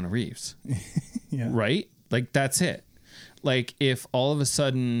he's Keanu Reeves. Yeah. Right? Like, that's it. Like, if all of a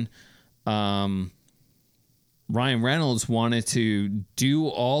sudden Ryan Reynolds wanted to do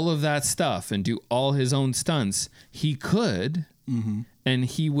all of that stuff and do all his own stunts, he could, and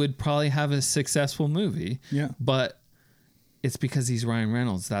he would probably have a successful movie. Yeah. But it's because he's Ryan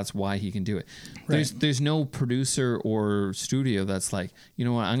Reynolds. That's why he can do it. There's no producer or studio that's like, you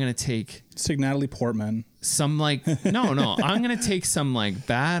know what, I'm going to take It's like Natalie Portman. some like, no, I'm going to take some like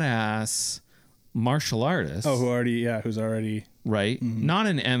badass martial artist. Oh, who's already right? Not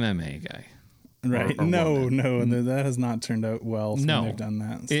an MMA guy. right. or No, woman. that has not turned out well. When No, they've done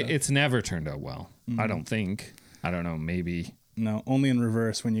that. So. It's never turned out well. I don't think. I don't know. Maybe. No, only in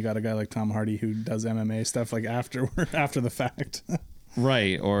reverse when you got a guy like Tom Hardy who does MMA stuff like after the fact.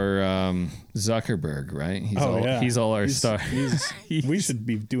 Right. Or Zuckerberg, right? He's all our star. We should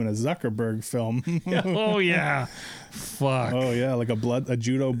be doing a Zuckerberg film. Oh, yeah. Fuck. Oh yeah, like a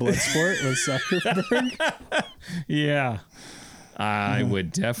judo blood sport with Zuckerberg. Yeah. I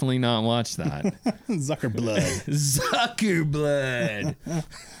would definitely not watch that. Zuckerblood. Zuckerblood.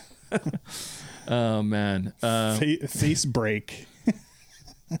 Oh, man. Face break.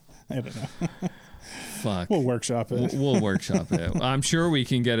 I don't know. Fuck. We'll workshop it. We'll workshop it. I'm sure we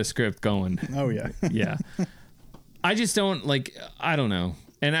can get a script going. Oh yeah. Yeah. I just don't like, I don't know.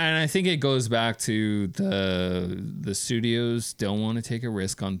 And I think it goes back to the studios don't want to take a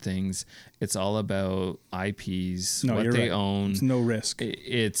risk on things. It's all about IPs, No, what you're they right. own. It's no risk.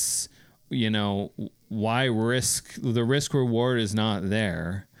 It's, why risk? The risk reward is not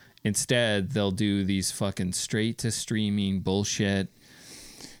there. Instead, they'll do these fucking straight to streaming bullshit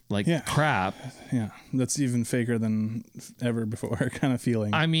like Yeah. crap. Yeah, that's even faker than ever before kind of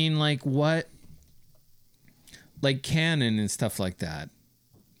feeling. I mean, like what? Like Canon and stuff like that.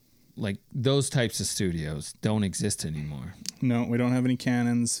 Like those types of studios don't exist anymore. No, we don't have any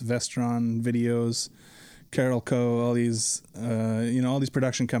Canons, Vestron, Videos, Carol Co. All these, all these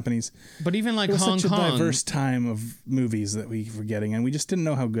production companies. But even like It was Hong such Kong, a diverse time of movies that we were getting, and we just didn't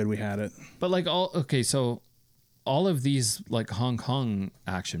know how good we had it. but like so all of these like Hong Kong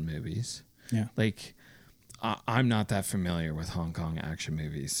action movies, Yeah. like I'm not that familiar with Hong Kong action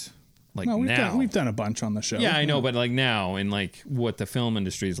movies. Like No, now, we've done a bunch on the show. yeah, I know, but like now and like what the film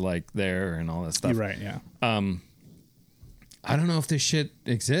industry is like there and all that stuff. You're right. Yeah. I don't know if this shit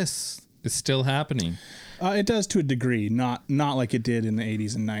exists. It's still happening. It does to a degree, not like it did in the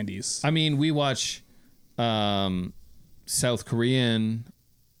 80s and 90s. I mean, we watch South Korean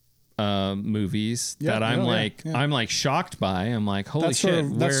movies Yeah, that I'm yeah, like yeah. I'm like shocked by. I'm like, holy That's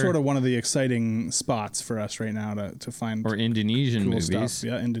shit! that's sort of one of the exciting spots for us right now to find or Indonesian cool movies. stuff.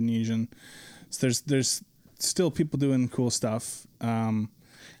 Yeah, Indonesian. So there's still people doing cool stuff.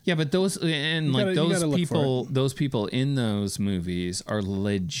 Yeah, but those and You like gotta- you those gotta look for those people in those movies are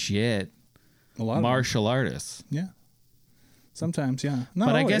legit A lot of martial artists. them. Yeah. Sometimes, yeah. Not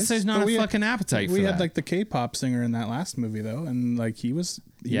But I always. guess there's not But a we had- fucking appetite for We that. had like the K-pop singer in that last movie though, and like he was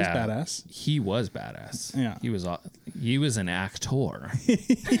badass. He was badass. Yeah. He was an actor.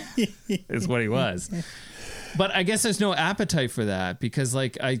 Is what he was. But I guess there's no appetite for that because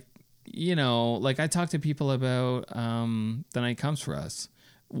like I talk to people about The Night Comes for Us.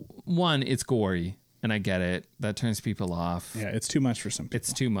 One, it's gory, and I get it. That turns people off. Yeah, it's too much for some people.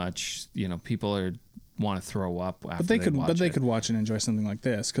 It's too much. People want to throw up after But they watch could watch and enjoy something like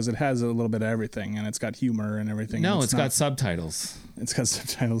this because it has a little bit of everything and it's got humor and everything. No, and it's got subtitles. it's got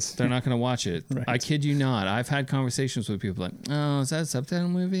subtitles. They're not going to watch it. Right. I kid you not. I've had conversations with people like, oh, is that a subtitle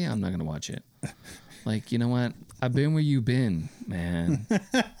movie? I'm not going to watch it. Like, you know what? I've been where you've been, man.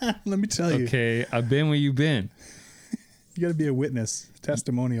 Let me tell you, Okay, I've been where you've been. you got to be a witness,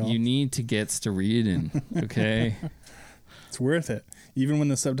 testimonial. You need to get to reading, okay? It's worth it, even when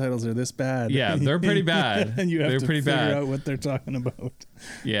the subtitles are this bad. Yeah, they're pretty bad. and you have They're to pretty figure bad. out what they're talking about.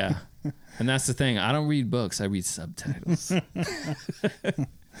 Yeah. And that's the thing. I don't read books. I read subtitles.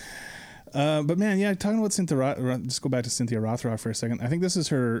 But man, yeah, talking about Cynthia just go back to Cynthia Rothrock for a second. I think this is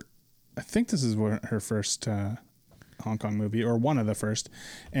her first Hong Kong movie, or one of the first.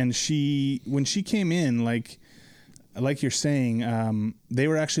 And when she came in, like you're saying, they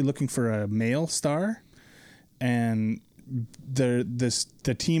were actually looking for a male star, and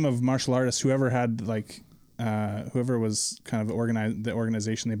the team of martial artists, whoever was kind of the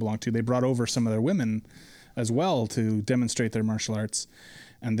organization they belonged to, they brought over some of their women as well to demonstrate their martial arts.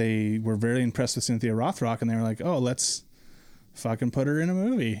 and they were very impressed with Cynthia Rothrock, and they were like, "Oh, let's fucking put her in a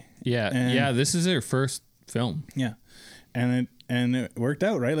movie." Yeah, And- this is her first film. Yeah, and it worked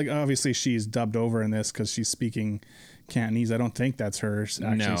out, right? Like, obviously she's dubbed over in this because she's speaking Cantonese. I don't think that's her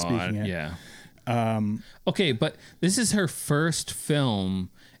actually speaking it. Yeah. Okay, but this is her first film,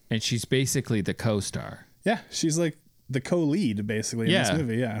 and she's basically the co-star. Yeah, she's like the co-lead basically in this Yeah.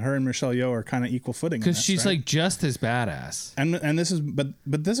 movie. Yeah, her and Michelle Yeoh are kind of equal footing in Because this, she's right? like just as badass. and this is but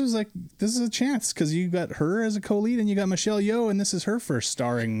this was like, this is a chance because you got her as a co-lead and you got Michelle Yeoh, and this is her first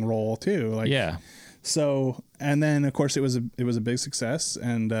starring role too. Like, Yeah. So, and then of course it was a big success,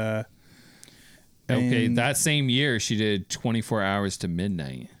 and Okay, and- that same year she did 24 Hours to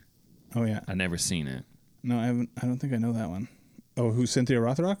Midnight. oh yeah, I never seen it. no, I haven't. I don't think I know that one. Oh, who's Cynthia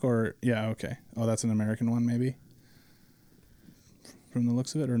Rothrock? Or yeah, okay. Oh, that's an American one, maybe. From the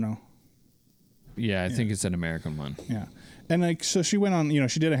looks of it, or no? Yeah, I think it's an American one. Yeah, and like, so she went on.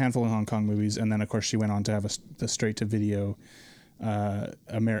 She did a handful of Hong Kong movies, and then of course she went on to have the straight to video, a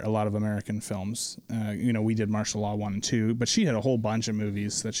lot of American films. We did Martial Law 1 and 2, but she had a whole bunch of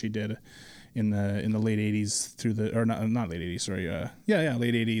movies that she did in the late 80s through the, or not late 80s, sorry.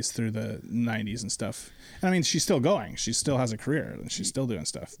 Late 80s through the 90s and stuff. And I mean, she's still going. She still has a career, and she's still doing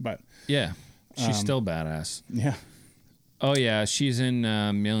stuff. But Yeah, she's still badass. yeah. Oh yeah, she's in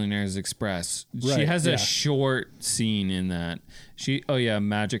Millionaires Express. She Right, has yeah. a short scene in that.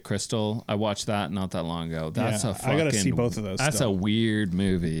 Magic Crystal. I watched that not that long ago. That's Yeah, a fucking, I gotta see both of those That's still. a weird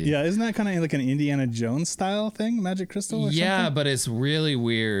movie. Yeah, isn't that kind of like an Indiana Jones style thing, Magic Crystal? Or Yeah, something? but it's really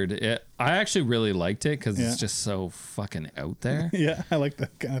weird. I actually really liked it because Yeah. it's just so fucking out there. Yeah, I like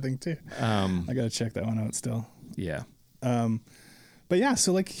that kind of thing too. I gotta check that one out still. Yeah. But yeah,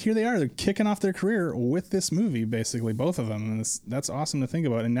 so like here they are, they're kicking off their career with this movie, basically both of them, and that's awesome to think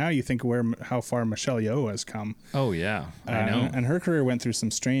about. And now you think how far Michelle Yeoh has come. Oh yeah, I know. And her career went through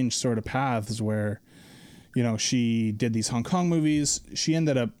some strange sort of paths where, she did these Hong Kong movies. She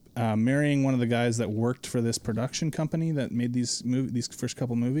ended up marrying one of the guys that worked for this production company that made these first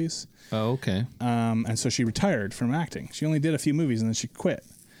couple movies. Oh okay. And so she retired from acting. She only did a few movies and then she quit.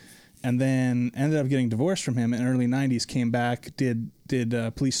 And then ended up getting divorced from him in the early 90s, came back, did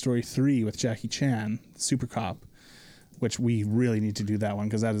Police Story 3 with Jackie Chan, Super Cop, which we really need to do that one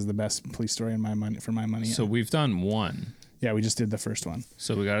because that is the best police story for my money. So we've done one. Yeah, we just did the first one.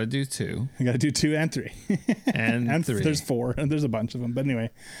 So we got to do two. We got to do 2 and 3. And 3. There's 4, and there's a bunch of them. But anyway,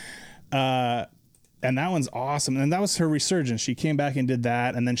 and that one's awesome. And that was her resurgence. She came back and did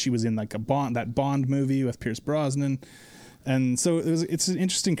that, and then she was in like that Bond movie with Pierce Brosnan. And so it's an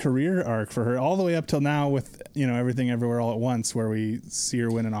interesting career arc for her all the way up till now with, Everything Everywhere All at Once, where we see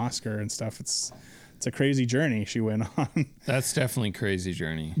her win an Oscar and stuff. It's a crazy journey she went on. That's definitely crazy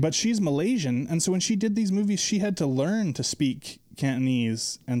journey. But she's Malaysian, and so when she did these movies, she had to learn to speak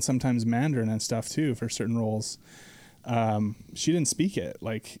Cantonese and sometimes Mandarin and stuff too for certain roles. She didn't speak it.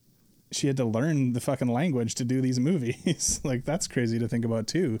 Like, she had to learn the fucking language to do these movies. Like, that's crazy to think about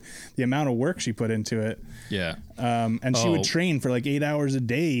too. The amount of work she put into it. Yeah. And she Oh. would train for like 8 hours a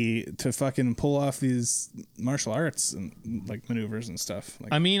day to fucking pull off these martial arts and like maneuvers and stuff.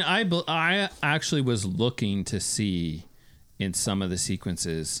 Like, I mean, I actually was looking to see in some of the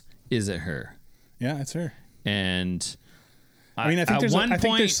sequences, is it her? yeah, it's her. And I mean, I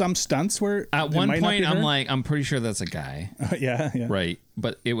think there's some stunts where at it one might not be point I'm her. like, I'm pretty sure that's a guy. yeah. Right.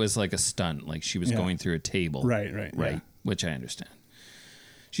 But it was like a stunt. Like she was Yeah. going through a table. Right. Right. Which I understand.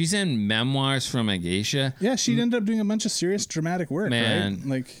 She's in Memoirs from a Geisha. Yeah, she ended up doing a bunch of serious dramatic work, Man. right?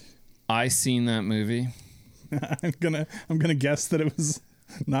 Like, I seen that movie. I'm gonna guess that it was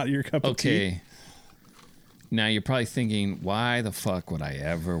not your cup of tea. Okay. Now you're probably thinking, why the fuck would I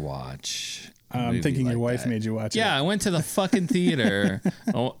ever watch? I'm thinking your wife made you watch it. Yeah, I went to the fucking theater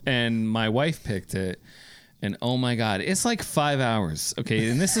and my wife picked it. And oh my God, it's like 5 hours. Okay.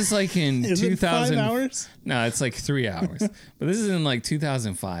 And this is like in Is 2000. it 5 hours? No, it's like 3 hours. But this is in like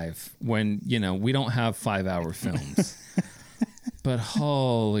 2005 when, we don't have 5-hour films. But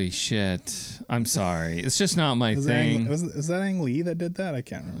holy shit. I'm sorry. It's just not my thing. Was that Ang Lee that did that? I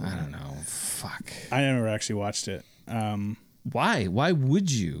can't remember. I don't know. Fuck. I never actually watched it. Why? Why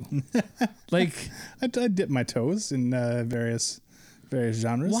would you? Like, I dipped my toes in various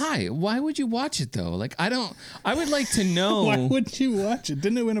genres. why? Why would you watch it though? Like, I would like to know. Why would you watch it?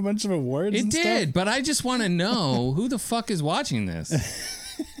 Didn't it win a bunch of awards? It and did, stuff? but I just want to know who the fuck is watching this.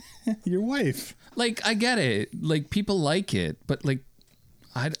 Your wife. Like, I get it. Like, people like it, but like,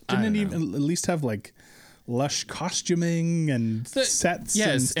 I Didn't don't it know. even at least have like lush costuming and sets? and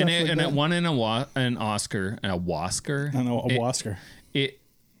Yes, stuff and like it that? won an Oscar, a Wasker. I don't know, a It- Oscar.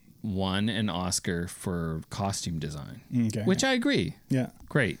 won an Oscar for costume design, Okay. which I agree. Yeah.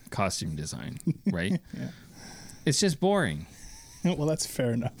 Great costume design, right? Yeah. It's just boring. Well, that's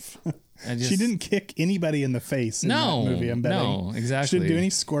fair enough. I just- She didn't kick anybody in the face in No, that movie, I'm betting. no, exactly. She didn't do any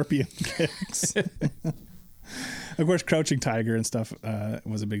scorpion kicks. Of course, Crouching Tiger and stuff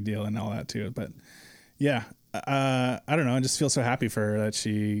was a big deal and all that too. But yeah, I don't know. I just feel so happy for her that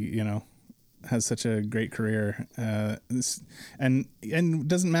she, has such a great career. And it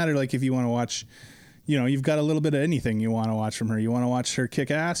doesn't matter, like, if you want to watch, you've got a little bit of anything you want to watch from her. You want to watch her kick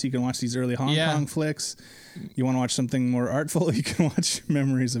ass, you can watch these early Hong Kong flicks. You want to watch something more artful, you can watch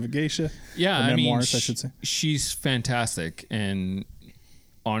Memories of a Geisha. Yeah, Or I mean, Memoirs, I should say. she's fantastic. And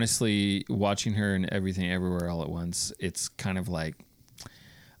honestly, watching her in Everything Everywhere All at Once, it's kind of like,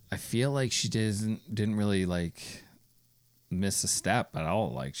 I feel like she didn't really like miss a step at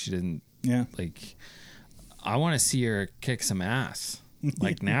all. Like she didn't. Yeah. Like, I want to see her kick some ass,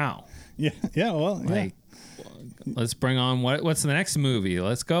 like now. Yeah. Yeah. Well, yeah. Like, let's bring on what's the next movie?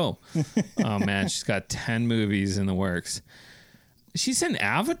 Let's go. Oh man, she's got 10 movies in the works. She's in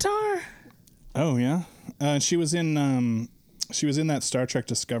Avatar. Oh yeah. She was in that Star Trek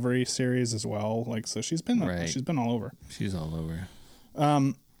Discovery series as well. Like, so she's been all over. She's all over.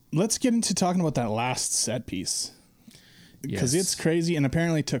 Let's get into talking about that last set piece. Because Yes. it's crazy, and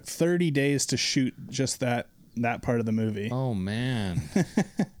apparently took 30 days to shoot just that part of the movie. Oh man.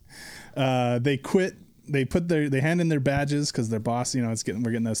 They quit. They hand in their badges because their boss, we're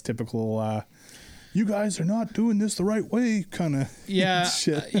getting those typical, you guys are not doing this the right way kind of Yeah.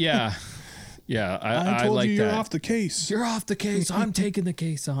 shit. Yeah. Yeah. I told like you you're that. off the case. You're off the case. I'm taking the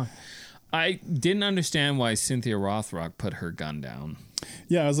case on. I didn't understand why Cynthia Rothrock put her gun down.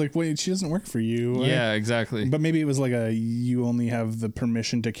 Yeah, I was like, wait, she doesn't work for you. Yeah, exactly. But maybe it was like you only have the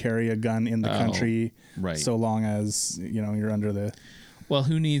permission to carry a gun in the country, right. so long as you're under the. Well,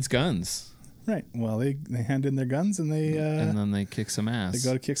 who needs guns? Right. Well, they hand in their guns and they And then they kick some ass. they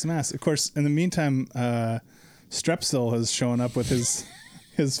go to kick some ass. Of course, in the meantime, Strepsil has shown up with his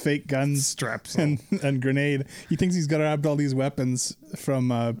fake guns, Strepsil. and grenade. He thinks he's grabbed all these weapons from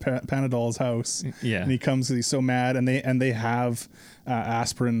Panadol's house. Yeah. And he comes because he's so mad, and they have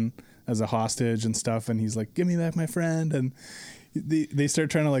aspirin as a hostage and stuff, and he's like, "Give me back my friend," and they start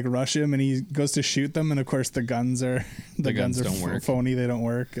trying to like rush him, and he goes to shoot them, and of course the guns are don't work. phony. They don't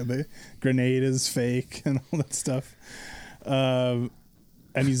work. The grenade is fake and all that stuff.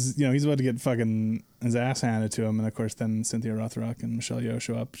 And he's about to get fucking his ass handed to him, and of course then Cynthia Rothrock and Michelle Yeoh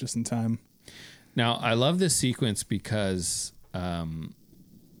show up just in time. Now, I love this sequence because of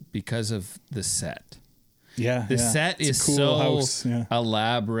the set. Yeah, The set It's a is cool so house. Yeah.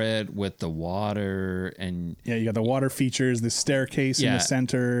 elaborate with the water and Yeah, you got the water features, the staircase in Yeah. the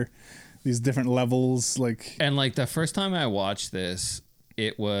center, these different levels. Like, like the first time I watched this,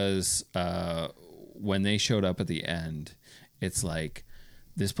 it was when they showed up at the end. It's like,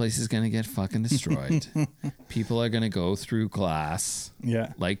 this place is gonna get fucking destroyed. People are gonna go through glass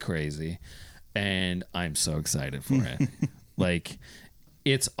yeah, like crazy, and I'm so excited for it. Like,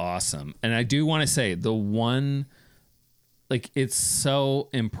 it's awesome. And I do want to say it's so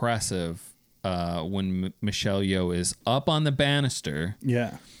impressive when Michelle Yeoh is up on the banister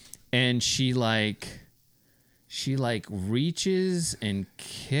yeah, and she reaches and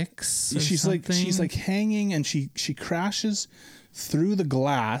kicks. she's like hanging, and she crashes through the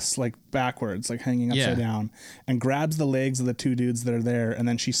glass, like backwards, like hanging upside down, and grabs the legs of the two dudes that are there, and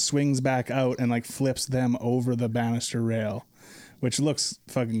then she swings back out and like flips them over the banister rail, which looks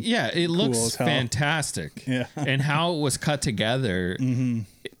fucking it cool looks as hell. fantastic. Yeah. And how it was cut together,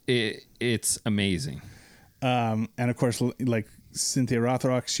 it's amazing. And of course, like Cynthia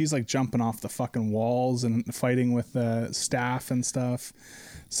Rothrock, she's like jumping off the fucking walls and fighting with the staff and stuff,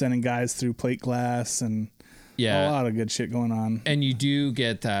 sending guys through plate glass, and Yeah. a lot of good shit going on. And you do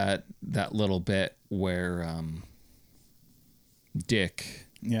get that little bit where Dick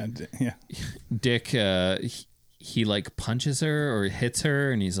he like punches her or hits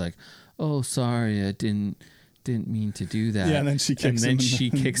her, and he's like, "Oh, sorry, I didn't mean to do that." Yeah, and then she kicks him in the-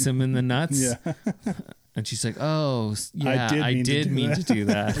 kicks him in the nuts. Yeah. And she's like, "Oh, yeah, I did did mean mean to to do do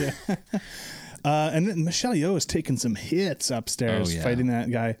that." And then Michelle Yeoh is taking some hits upstairs, Oh, yeah. fighting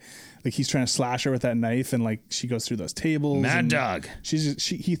that guy. Like, he's trying to slash her with that knife, and like she goes through those tables. Mad and dog.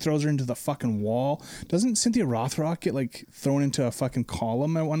 He throws her into the fucking wall. Doesn't Cynthia Rothrock get like thrown into a fucking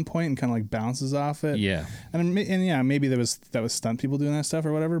column at one point and kind of like bounces off it? Yeah. And yeah, maybe that was stunt people doing that stuff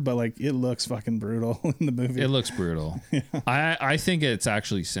or whatever. But like, it looks fucking brutal in the movie. It looks brutal. I think it's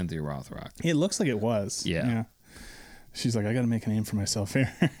actually Cynthia Rothrock. It looks like it was. Yeah. She's like, I got to make a name for myself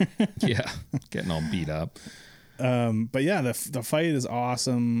here. Yeah, getting all beat up. But yeah, the fight is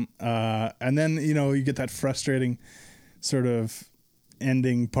awesome. And then, you get that frustrating sort of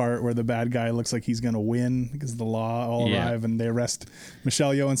ending part where the bad guy looks like he's going to win because the law all arrive and they arrest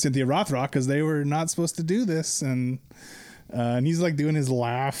Michelle Yeoh and Cynthia Rothrock because they were not supposed to do this. And he's like doing his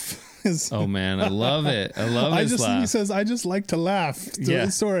laugh. Oh man, I love it. I love his laugh. He says, "I just like to laugh."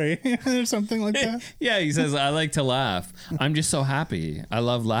 Sorry, or something like that. Yeah, he says, "I like to laugh. I'm just so happy. I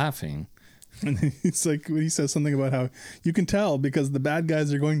love laughing." And it's like he says something about how you can tell because the bad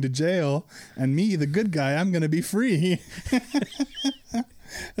guys are going to jail, and me, the good guy, I'm going to be free.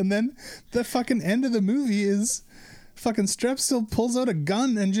 And then the fucking end of the movie is fucking Strepsil pulls out a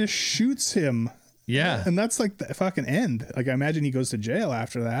gun and just shoots him. Yeah. And that's like the fucking end. Like, I imagine he goes to jail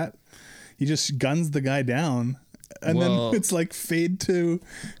after that. He just guns the guy down. And then it's like fade to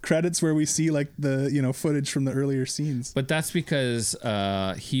credits where we see like the, footage from the earlier scenes. But that's because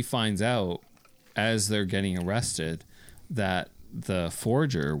he finds out as they're getting arrested that the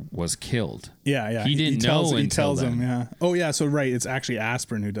forger was killed. Yeah. He didn't know he until tells then. him, yeah. Oh, yeah. So, right. It's actually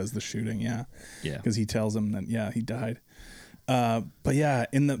Aspirin who does the shooting. Yeah. Yeah. Because he tells him that, he died. But yeah,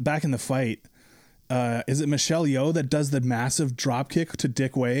 back in the fight, is it Michelle Yeoh that does the massive drop kick to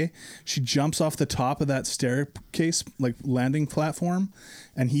Dick Way? She jumps off the top of that staircase, like landing platform,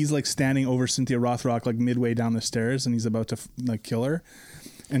 and he's like standing over Cynthia Rothrock, like midway down the stairs, and he's about to like kill her.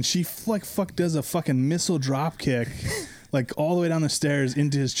 And she does a fucking missile drop kick, like all the way down the stairs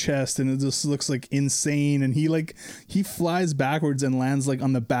into his chest, and it just looks like insane. And he flies backwards and lands like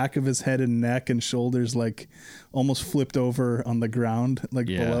on the back of his head and neck and shoulders, like almost flipped over on the ground, like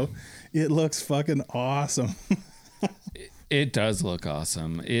below. It looks fucking awesome. It does look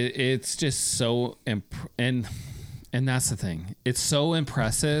awesome. It's just so and that's the thing. It's so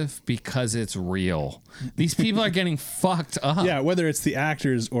impressive because it's real. These people are getting fucked up. Yeah, whether it's the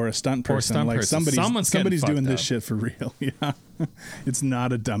actors or a stunt person, somebody's doing this shit for real. Yeah, it's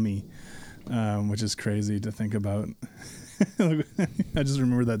not a dummy, which is crazy to think about. I just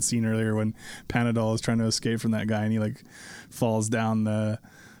remember that scene earlier when Panadol is trying to escape from that guy, and he like falls down the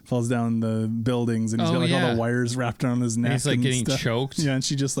buildings, and he's got all the wires wrapped around his neck. And he's like getting stuff. choked. Yeah, and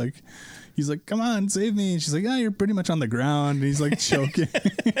she just like, he's like, "Come on, save me." And she's like, "Yeah, you're pretty much on the ground." And he's like choking.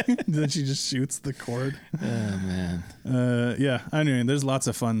 Then she just shoots the cord. Oh man. Yeah. Anyway, there's lots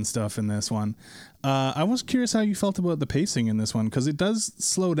of fun stuff in this one. I was curious how you felt about the pacing in this one, because it does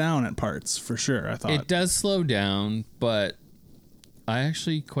slow down at parts for sure. I thought it does slow down, but I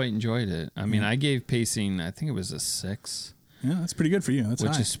actually quite enjoyed it. I mean, I gave pacing, I think it was a 6. Yeah, that's pretty good for you. That's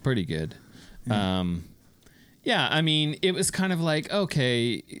which high. is pretty good. Yeah, I mean, it was kind of like,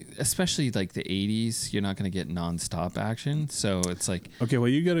 okay, especially like the 80s, you're not going to get nonstop action. So it's like, okay, well,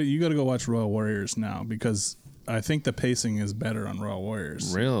 you gotta go watch Royal Warriors now, because I think the pacing is better on Royal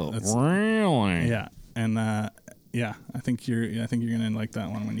Warriors. really? Yeah, and I think you're gonna like that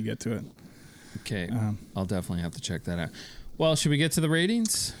one when you get to it. Okay, I'll definitely have to check that out. Well, should we get to the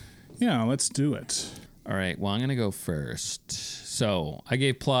ratings? Yeah, let's do it. All right, well, I'm going to go first. So I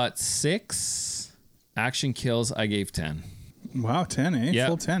gave plot 6. Action kills, I gave 10. Wow, 10, eh? Yep.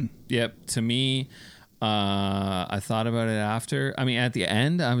 Full 10. Yep. To me, I thought about it after. I mean, at the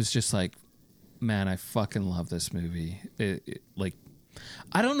end, I was just like, man, I fucking love this movie. Like,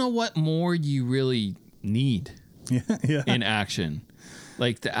 I don't know what more you really need Yeah. in action.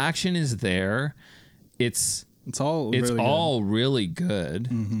 Like, the action is there. It's all really good.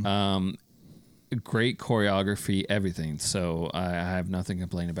 Mm-hmm. Great choreography, everything. So I have nothing to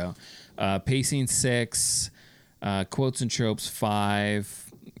complain about. Pacing 6, quotes and tropes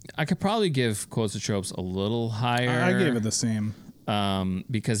 5. I could probably give quotes and tropes a little higher. I gave it the same.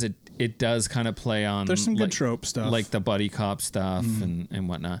 Because it does kind of play on. There's some good trope stuff, like the buddy cop stuff and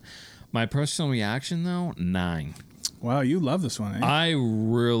whatnot. My personal reaction though, 9. Wow, you love this one, eh? I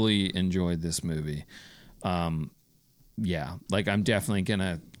really enjoyed this movie. Yeah, like I'm definitely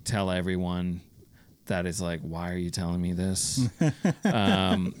gonna tell everyone that is like, why are you telling me this?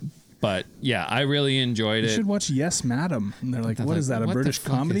 But yeah, I really enjoyed it. You should watch Yes, Madam. And they're like, what is that, a what the British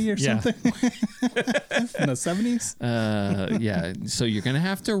fuck comedy or something? From the 70s? Yeah, so you're going to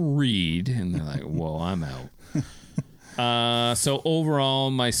have to read. And they're like, whoa, I'm out. So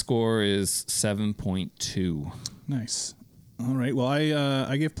overall, my score is 7.2. Nice. All right. Well,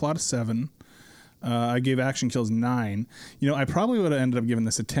 I gave plot a 7. I gave Action Kills 9. You know, I probably would have ended up giving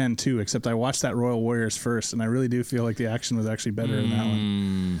this a 10 too, except I watched that Royal Warriors first, and I really do feel like the action was actually better in that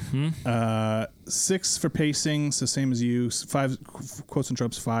one. 6 for pacing, so same as you. 5 quotes and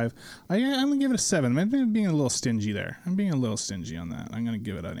tropes, 5. I'm gonna give it a 7. Maybe I'm being a little stingy there. I'm being a little stingy on that. I'm gonna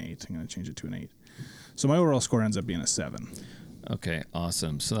give it an 8. I'm gonna change it to an 8. So my overall score ends up being a 7. Okay,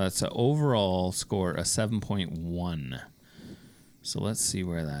 awesome. So that's an overall score of 7.1. So let's see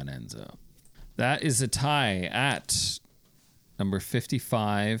where that ends up. That is a tie at number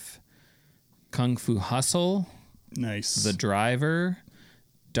 55, Kung Fu Hustle, Nice. The Driver,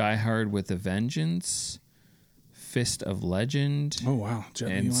 Die Hard with a Vengeance, Fist of Legend, Oh, wow. Jet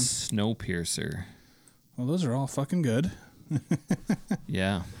Li and one. Snowpiercer. Well, those are all fucking good.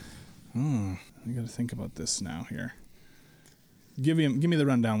 Yeah. I got to think about this now here. Give me the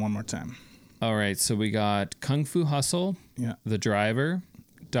rundown one more time. All right, so we got Kung Fu Hustle, Yeah. The Driver,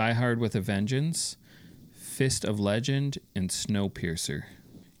 Die Hard with a Vengeance, Fist of Legend, and Snowpiercer.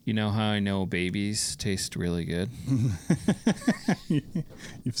 You know how I know babies taste really good?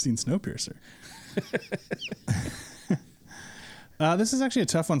 You've seen Snowpiercer. This is actually a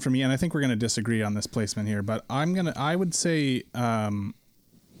tough one for me, and I think we're going to disagree on this placement here. But I would say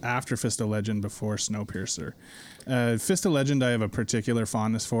after Fist of Legend, before Snowpiercer. Fist of Legend, I have a particular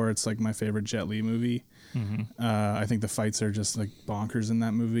fondness for. It's like my favorite Jet Li movie. I think the fights are just like bonkers in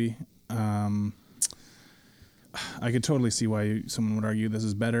that movie. I could totally see why someone would argue this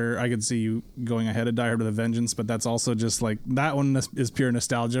is better. I could see you going ahead of Die Hard with a Vengeance, but that's also just like, that one is pure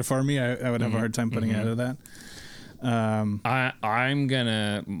nostalgia for me. I would have a hard time putting ahead of that.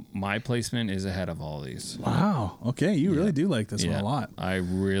 My placement is ahead of all these. Wow. Okay, you really do like this one a lot. I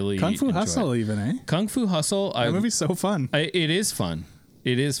really Kung Fu enjoy Hustle, it. even, eh? Kung Fu Hustle. That movie's so fun. It is fun.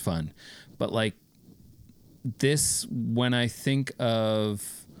 It is fun. But like this, when I think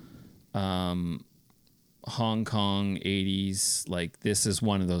of Hong Kong 80s, like this is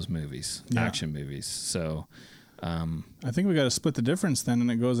one of those movies, action movies. So I think we got to split the difference then, and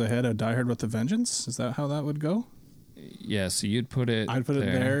it goes ahead of Die Hard with a Vengeance. Is that how that would go? yeah, so you'd put it I'd put it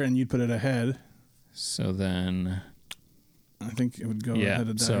there, and you'd put it ahead. So then I think it would go ahead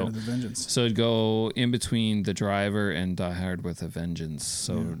of Die Hard with a Vengeance. So it'd go in between The Driver and Die Hard with a Vengeance.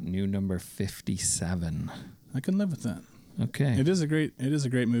 So new number 57. I can live with that. Okay. It is a great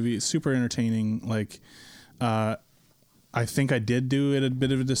movie. It's super entertaining. Like, I think I did do it a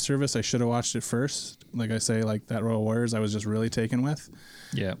bit of a disservice. I should have watched it first. Like I say, like that Royal Warriors, I was just really taken with.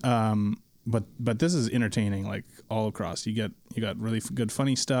 Yeah. But this is entertaining, like all across. You got really good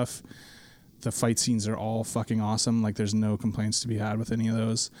funny stuff. The fight scenes are all fucking awesome. Like there's no complaints to be had with any of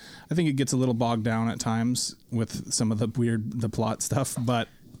those. I think it gets a little bogged down at times with some of the plot stuff, but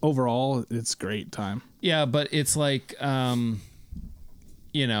overall it's great time. Yeah, but it's like,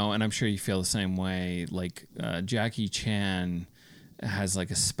 you know, and I'm sure you feel the same way. Like Jackie Chan has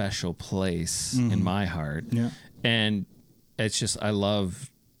like a special place in my heart. Yeah. And it's just, I love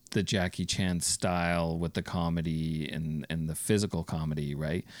the Jackie Chan style with the comedy and the physical comedy,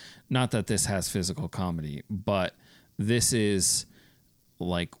 right? Not that this has physical comedy, but this is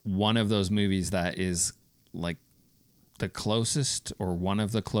like one of those movies that is like the closest or one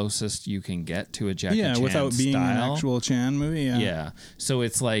of the closest you can get to a Jackie Chan without being an style. actual Chan movie. Yeah. So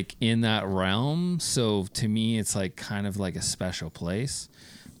it's like in that realm. So to me, it's like kind of like a special place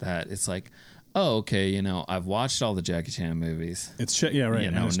that it's like, oh, okay, you know, I've watched all the Jackie Chan movies. It's right. You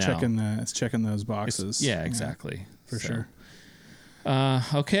And know, it's now. checking those boxes. Yeah, exactly. for sure.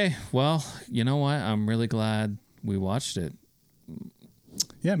 Okay. Well, you know what? I'm really glad we watched it.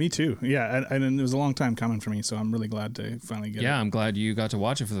 Yeah, me too. Yeah, and it was a long time coming for me, so I'm really glad to finally get it. Yeah, I'm glad you got to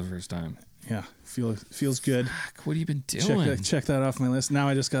watch it for the first time. Yeah, feels good. Fuck, what have you been doing? Check that off my list. Now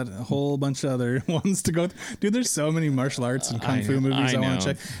I just got a whole bunch of other ones to go. Dude, there's so many martial arts and kung fu movies I want to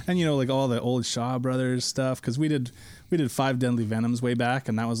check. And you know, like all the old Shaw Brothers stuff, because we did 5 Deadly Venoms way back,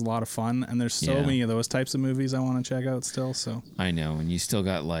 and that was a lot of fun. And there's so many of those types of movies I want to check out still. So I know, and you still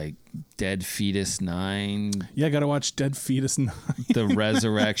got like Dead Fetus 9. Yeah, got to watch Dead Fetus 9. The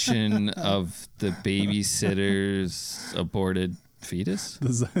resurrection of the babysitter's aborted fetus.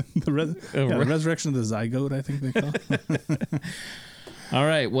 The resurrection of the zygote, I think they call it. All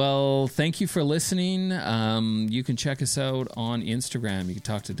right. Well, thank you for listening. You can check us out on Instagram. You can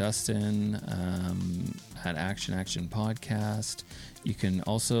talk to Dustin at Action Podcast. You can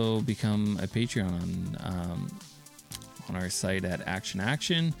also become a Patreon on our site at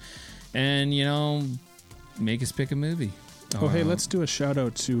Action. And, you know, make us pick a movie. Oh, hey, let's do a shout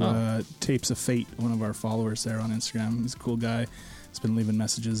out to Tapes of Fate, one of our followers there on Instagram. He's a cool guy. He's been leaving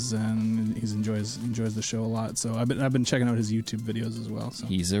messages and he enjoys the show a lot. So I've been checking out his YouTube videos as well. So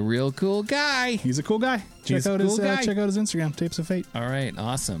he's a real cool guy. He's a cool guy. Check out his Instagram, Tapes of Fate. All right,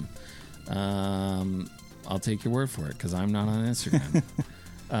 awesome. I'll take your word for it because I'm not on Instagram.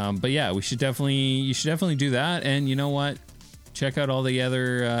 But yeah, you should definitely do that. And you know what? Check out all the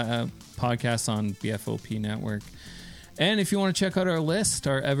other podcasts on BFOP Network. And if you want to check out our list,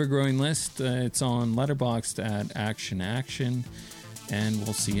 our ever-growing list, it's on Letterboxd at Action Action. And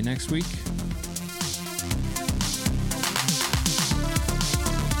we'll see you next week.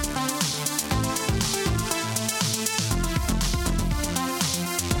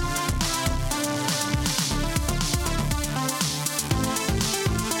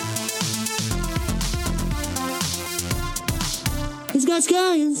 He's got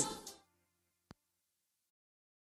scallions.